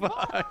get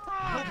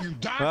fucked. You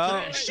died Well,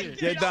 for that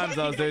shit. you're done,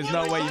 Zos. There's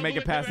no way you make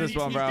it past this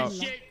one, bro.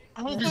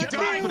 I hope you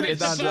die. You're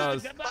done,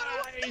 Zos.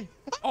 Goodbye.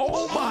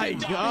 Oh my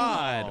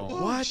God.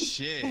 What?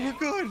 Shit. We're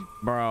good.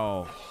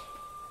 Bro.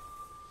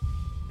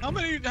 How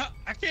many?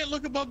 I can't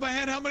look above my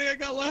head. How many I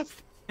got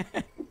left?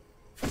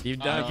 You've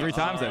done it 3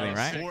 times, I think,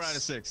 right? 4 out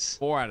of 6.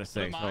 4 out of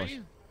 6. Am I?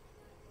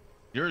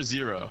 You're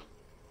 0.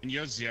 And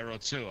you're 0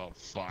 too. Oh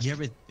fuck. You're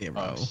there,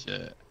 Oh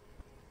shit.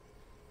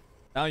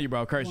 Telling you,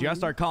 bro, Curtis, you gotta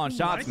start calling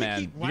shots,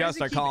 man. You gotta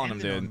start calling them,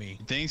 dude. You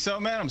think so,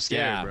 man? I'm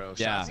scared, Yeah, bro.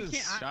 yeah.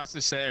 Shots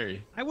is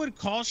scary. I would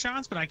call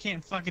shots, but I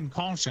can't fucking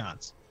call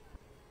shots.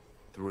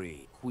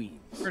 3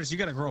 queens. Curtis, you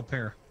gotta grow a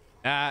pair.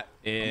 That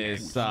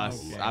is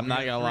sus. Okay, I'm we not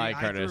got gonna lie,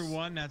 3. Curtis. I threw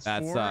 1. That's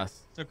That's 4. sus.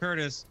 So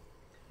Curtis,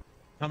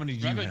 how many do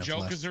you Remember, have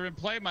jokers left? are in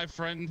play, my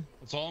friend.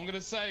 That's all I'm gonna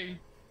say.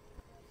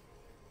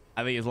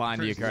 I think he's lying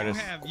to you, Curtis.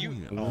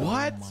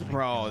 What,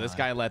 bro? This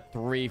guy let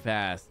 3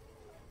 pass.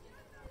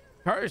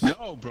 Curtis.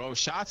 No, bro.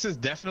 Shots is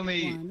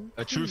definitely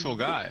a truthful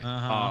guy.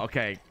 Uh-huh. Oh,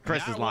 okay.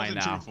 Chris That is lying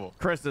wasn't now. truthful.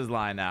 Chris is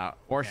lying now.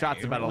 Or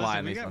shots about to lie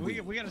in we these got,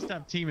 ones. we gotta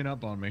stop teaming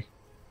up on me.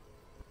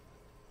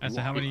 That's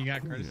how many you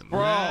got, Curtis?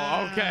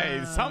 Bro,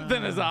 okay.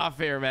 Something is off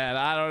here, man.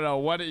 I don't know.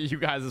 What are you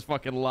guys is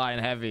fucking lying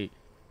heavy.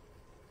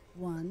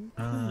 1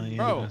 Yeah,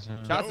 Bro,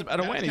 that's- shots about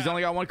to win. He's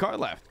only got 1 card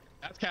left.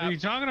 That's What are you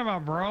cap. talking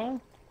about, bro?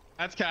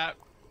 That's cap.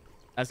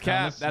 That's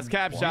cap. listen, That's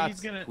cap he's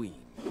shots. gonna- Queen.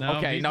 No,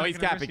 Okay, no, not he's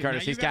gonna capping, risk it.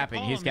 Curtis. Now you He's gotta capping.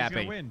 call He's him. He's gonna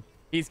capping. win.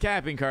 He's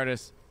capping,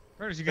 Curtis.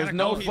 Curtis, you There's gotta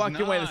no call it.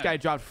 fucking way this not. guy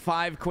dropped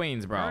 5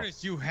 queens, bro.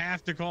 Curtis, you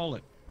have to call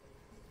it.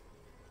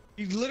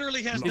 He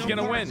literally has He's no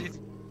gonna cards. win. It's-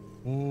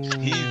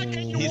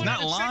 He's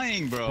not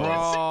lying, bro.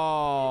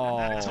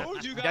 Bro.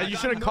 told you Yeah, guys you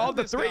not should have to called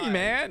know the this 3, guy.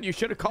 man. You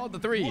should have called the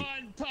 3.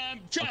 One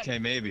pump chop. Okay,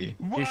 maybe.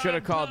 You should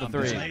have called the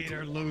 3.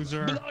 Later,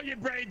 loser. Blow your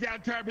brain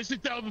down, Travis.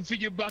 It's over for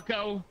you,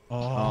 bucko.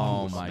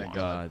 Oh my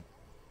God.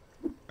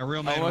 A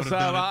real man Oh, what's would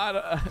have up?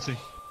 done it. See.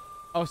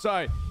 Oh,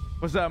 sorry.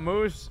 What's up,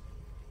 Moose?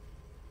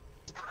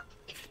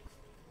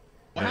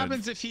 What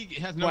happens if he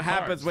has no What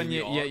happens cards? when Can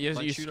you all, you're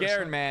like, shoot scared,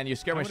 ourselves? man? You're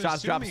scared I when would shots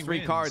assume drops he 3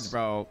 wins. cards,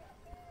 bro.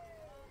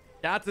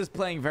 Shots is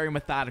playing very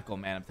methodical,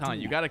 man. I'm telling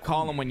you. You got to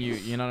call him when you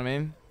know what I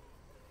mean?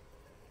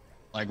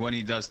 Like when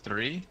he does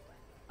 3?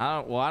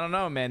 I don't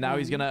know, man. Now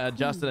he's going to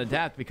adjust and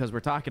adapt because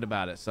we're talking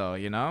about it. So,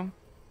 you know?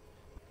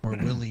 Or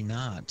will he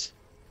not?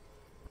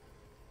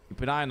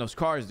 Keep an eye on those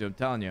cards, dude. I'm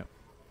telling you.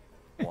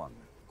 1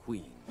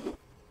 queen.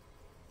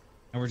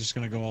 And we're just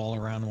gonna go all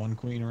around 1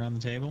 queen around the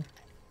table.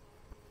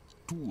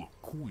 2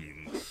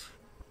 queens.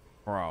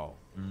 Bro.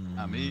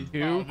 Not me.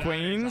 2 Oh,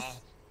 queens?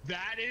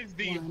 That is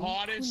the One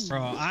hardest.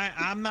 Bro,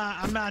 I'm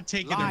not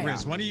taking a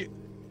risk. What do you?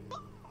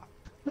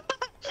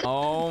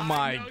 Oh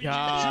my know you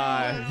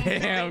God.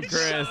 did. Damn,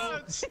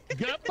 Chris.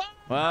 Goodbye.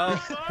 Well,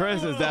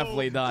 Chris is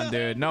definitely done,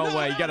 dude. No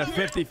way. You got a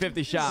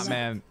 50-50 shot,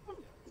 man.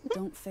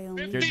 Don't fail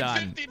me. You're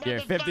done. 50-50, You're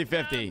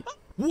motherfucker. 50-50.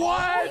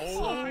 What?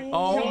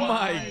 Oh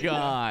my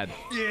God.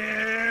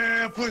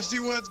 Yeah, pussy,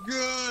 what's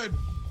good?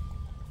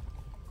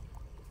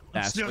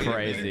 That's still here,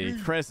 crazy.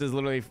 baby. Chris has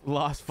literally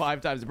lost 5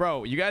 times.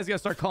 Bro, you guys got to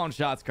start calling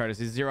shots, Curtis.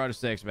 He's 0 out of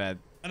 6, man.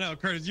 I know,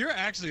 Curtis, you're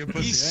actually a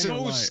pussy. He's I ain't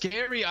gonna so lie.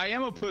 scary. I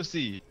am a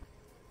pussy.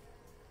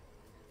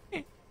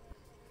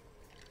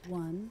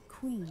 1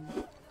 queen.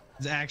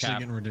 It's actually Cap.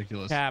 getting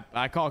ridiculous. Cap.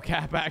 I call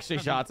Cap actually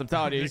shots. I'm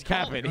telling you. He's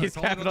capping. He's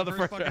capping on the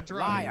first fucking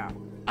round.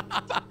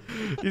 try.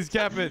 He's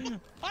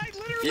capping. I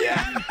literally.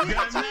 Yeah.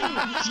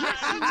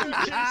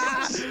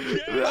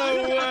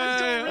 No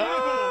way.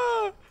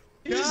 Ah.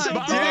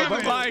 God damn it.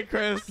 Bye-bye,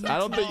 Chris. I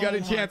don't think you got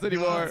any Oh my chance God.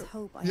 anymore. Let's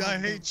hope Yeah, I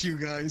have hate you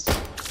guys.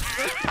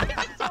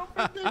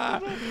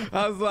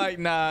 I was like,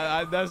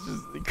 nah, that's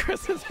just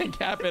Chris isn't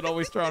capping,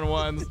 always throwing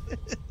 1s.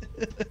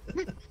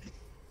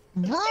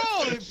 Bro,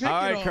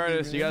 All right,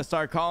 Curtis, you gotta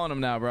start calling him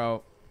now,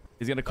 bro.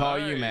 He's gonna call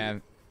you, Alright.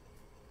 man.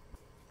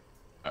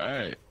 All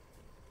right.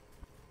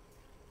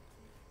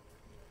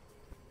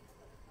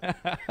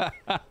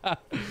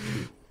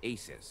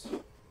 Aces.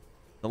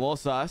 A little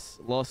sus.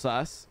 A little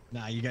sus.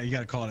 Nah, you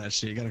gotta call that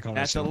shit. You gotta call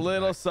That's that a shit.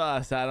 little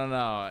sus. I don't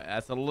know.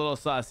 That's a little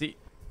sus. He's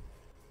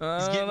I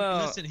getting, don't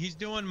know. listen, he's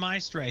doing my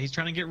strat. He's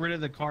trying to get rid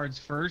of the cards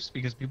first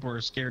because people are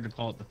scared to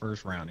call it the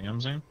first round. You know what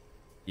I'm saying?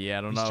 Yeah,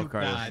 I don't He's know, too-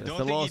 Curtis. nah, It's Don't a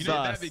think little you did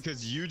that sus.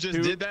 because you just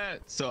Two- did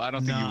that, so I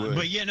don't think you would.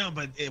 But yeah, no.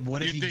 But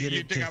what if he did you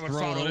it think to I would throw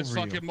it follow this over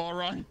you? fucking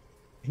moron?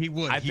 He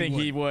would. I think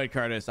he would,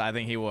 Curtis. I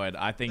think he would.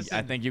 I think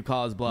Listen, you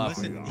call his bluff.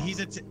 Listen,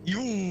 he's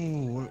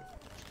you.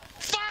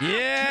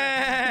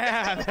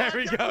 Yeah, there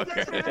we go,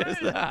 Curtis.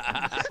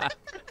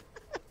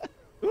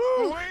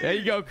 Woo. There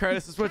you go,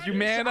 Curtis. This is what you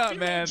man up,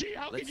 man.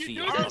 How Let's can see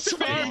you if do it's this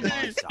to on me?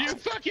 my You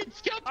side. fucking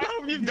I scumbag.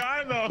 hope you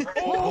die though.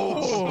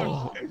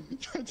 Oh.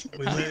 He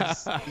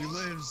lives. He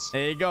lives.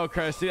 There you go,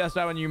 Curtis. See, that's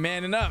why when you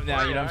manning up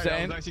now, you know what I'm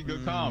saying? That was actually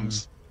good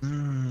comms.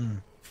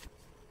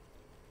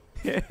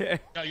 Yo,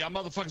 y'all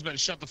motherfuckers better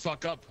shut the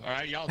fuck up. All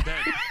right, y'all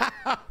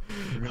dead.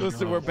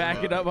 Listen, we're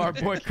backing up our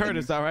boy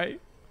Curtis, all right?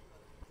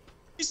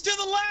 He's to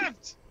the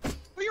left.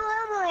 Put your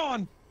armor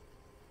on.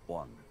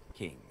 1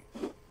 king.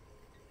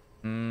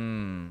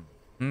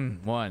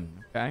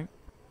 One. Okay.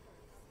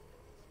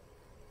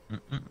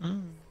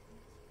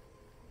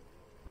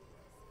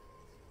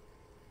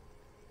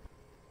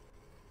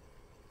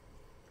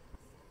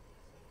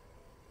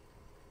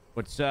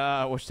 What's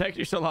taking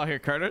you so long here,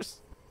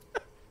 Curtis?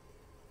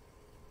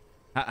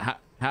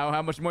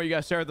 How much more you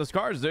gotta share with those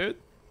cards, dude?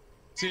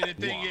 See, the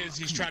thing is,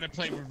 he's trying to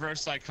play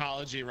reverse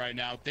psychology right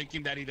now,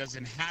 thinking that he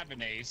doesn't have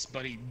an ace,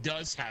 but he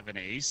does have an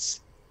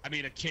ace. I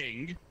mean, a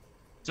king.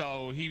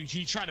 So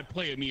he tried to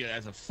play me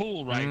as a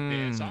fool right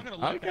there. So I'm gonna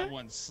let that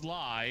one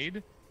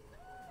slide.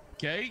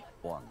 Okay.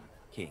 1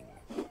 king.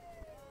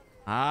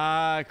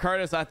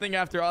 Curtis, I think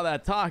after all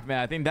that talk, man,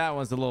 I think that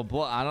one's a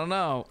little I don't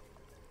know.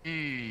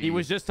 He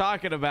was just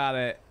talking about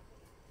it.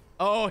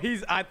 Oh,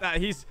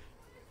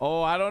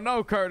 I don't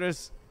know,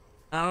 Curtis.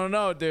 I don't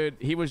know, dude.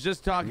 He was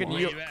just talking to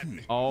you.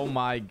 Oh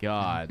my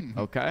God.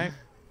 Okay.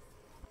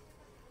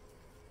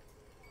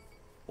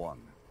 1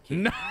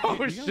 king. No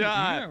You're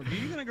shot.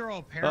 gonna grow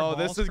a pair Oh, of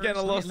this balls is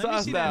getting a first? little Let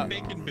me see sussed them out.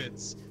 bacon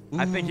bits.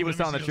 I think he was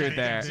Ooh, let telling the me see truth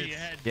those there. bacon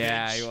bits.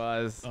 Yeah, he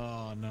was.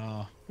 Oh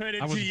no. Put it I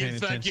to wasn't your paying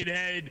fucking attention.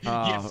 head.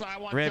 Oh, Yes, I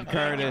want Rip some bacon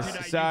Curtis.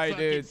 tonight, Sorry, you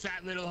fucking dude.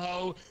 fat little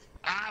hoe.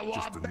 I Just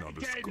want another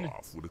bacon.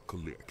 scarf with a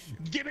collection.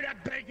 Give me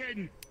that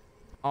bacon.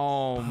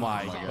 Oh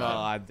my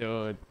God,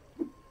 dude.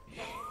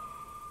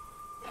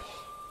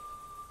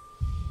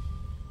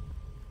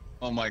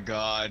 Oh my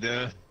God.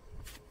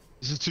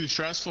 This is too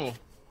stressful.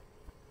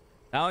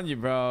 Telling you,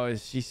 bro.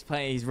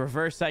 He's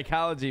reverse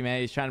psychology,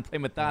 man. He's trying to play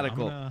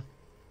methodical. I'm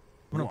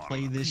gonna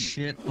play this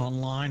shit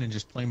online and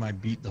just play my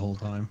beat the whole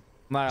time.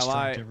 I'm not gonna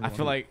lie. Distract I feel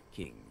everyone. like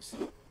Kings.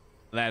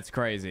 that's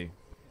crazy,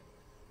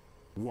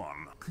 1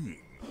 king.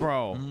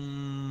 bro.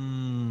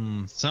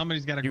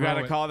 Somebody's gotta You grow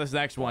gotta it. call this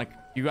next one.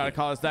 You gotta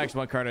call this next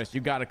one, Curtis.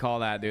 You gotta call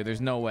that, dude. There's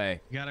no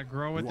way. You gotta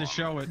grow it to 1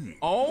 show it. king.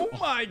 Oh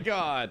my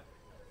God.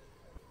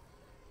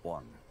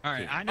 1 All right,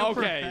 king. I know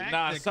for a Okay, fact nah,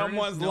 that Curtis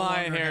someone's no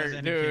lying longer here, has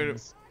any dude.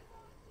 kings.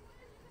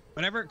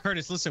 Whatever,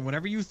 Curtis, listen,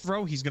 whatever you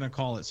throw, he's gonna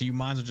call it. So you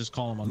might as well just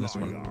call him on this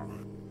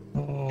one.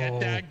 Get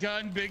that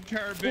gun, big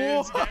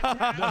Curtis. Get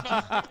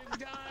that fucking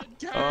gun,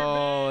 Curtis.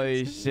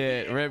 Holy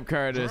shit. Rip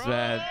Curtis,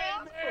 man.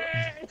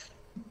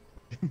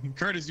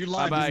 Curtis, you Bye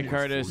lied. bye, didn't you?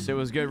 Curtis. It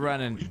was good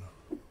running.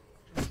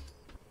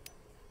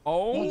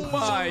 Oh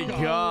my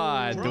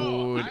God,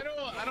 Bro, dude.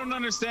 I don't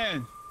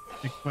understand.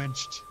 You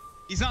quenched.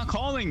 He's not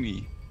calling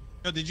me.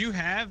 No, did you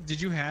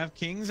have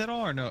kings at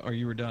all or no? Or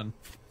you were done?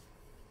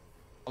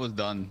 I was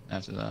done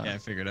after that. Yeah, I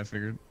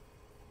figured.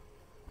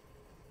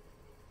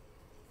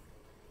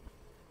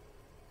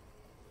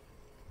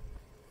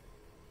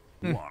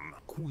 One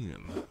queen.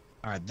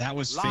 All right, that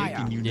was Liar. fake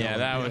and you know Yeah, it.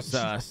 that was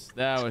sus.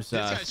 That was This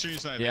guy's sus. shooting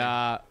sniping.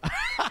 Yeah.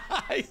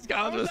 He's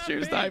got the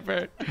shoe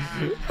sniper.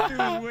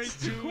 Dude, way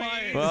too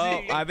quiet.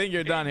 Well, I think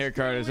you're done here,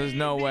 Curtis. There's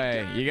no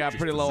way. You got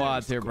pretty low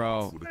odds here,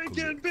 bro. With a Bacon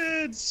collection.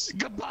 bits.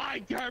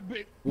 Goodbye,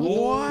 carpet. What?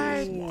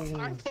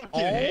 I fucking Oh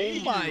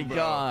hate my you, bro.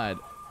 God.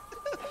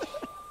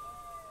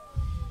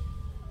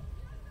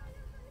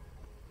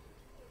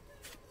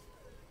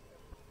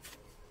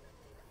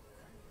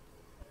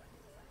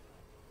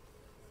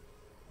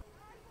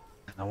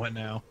 Now what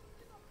now?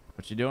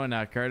 What you doing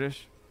now,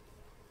 Curtis?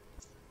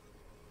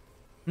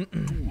 2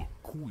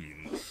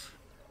 queens.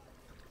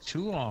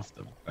 2 off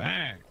the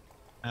back.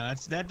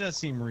 That does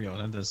seem real.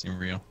 That does seem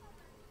real.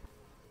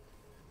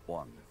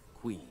 1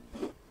 queen.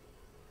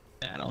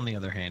 That, on the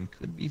other hand,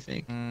 could be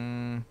fake.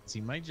 Mm, So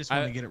you might just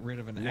want I- to get rid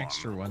of an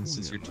extra one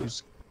since you're too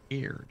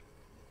scared.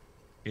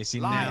 Okay, see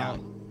Liar. now.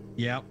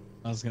 Yep,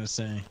 I was gonna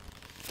say.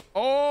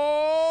 Oh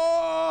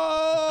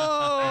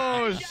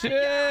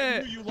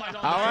shit!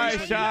 All right,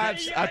 All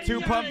shots. A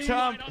 2-pump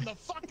chump.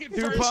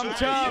 2-pump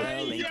chump.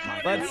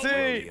 Let's see.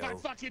 If I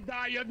fucking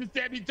die, you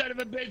understand me, son of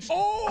a bitch?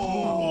 Oh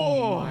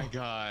Oh! my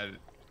God.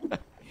 All,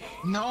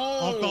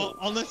 No.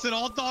 listen,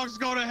 all dogs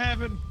go to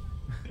heaven.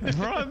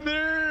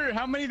 Brother.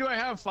 How many do I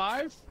have?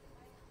 5?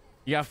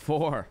 You got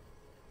 4.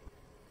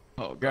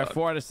 Oh You got God.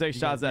 4 out of 6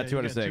 shots. That 2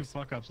 out of 2 6.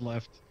 fuck ups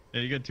left.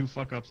 Yeah, you got 2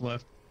 fuck ups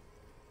left.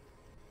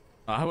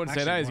 I wouldn't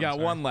say Actually, that. He's got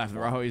one, 1 left,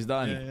 bro. He's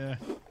done. Yeah.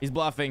 He's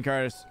bluffing,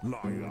 Curtis.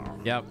 Liar.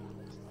 Yep.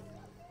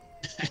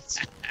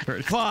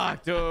 Curtis.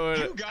 Fuck, You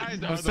dude. guys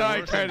I'm are sorry, the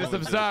worst Curtis. at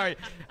I'm both. sorry.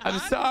 I'm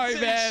sorry,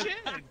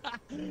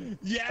 man.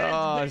 Yes,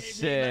 Oh, baby,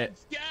 shit.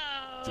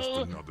 Let's Just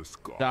go. another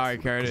scarf. Sorry,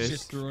 with a Curtis.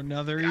 Just through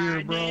another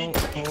ear, bro.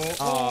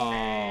 Oh,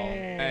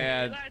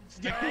 man. Let's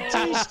go.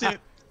 Taste it.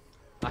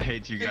 I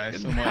hate you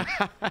guys so much.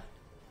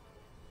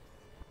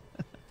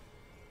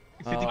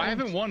 I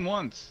haven't won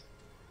once.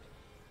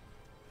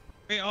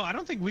 Wait, I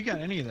don't think we got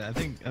any of that.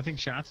 I think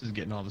Shots is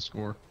getting all the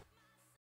score.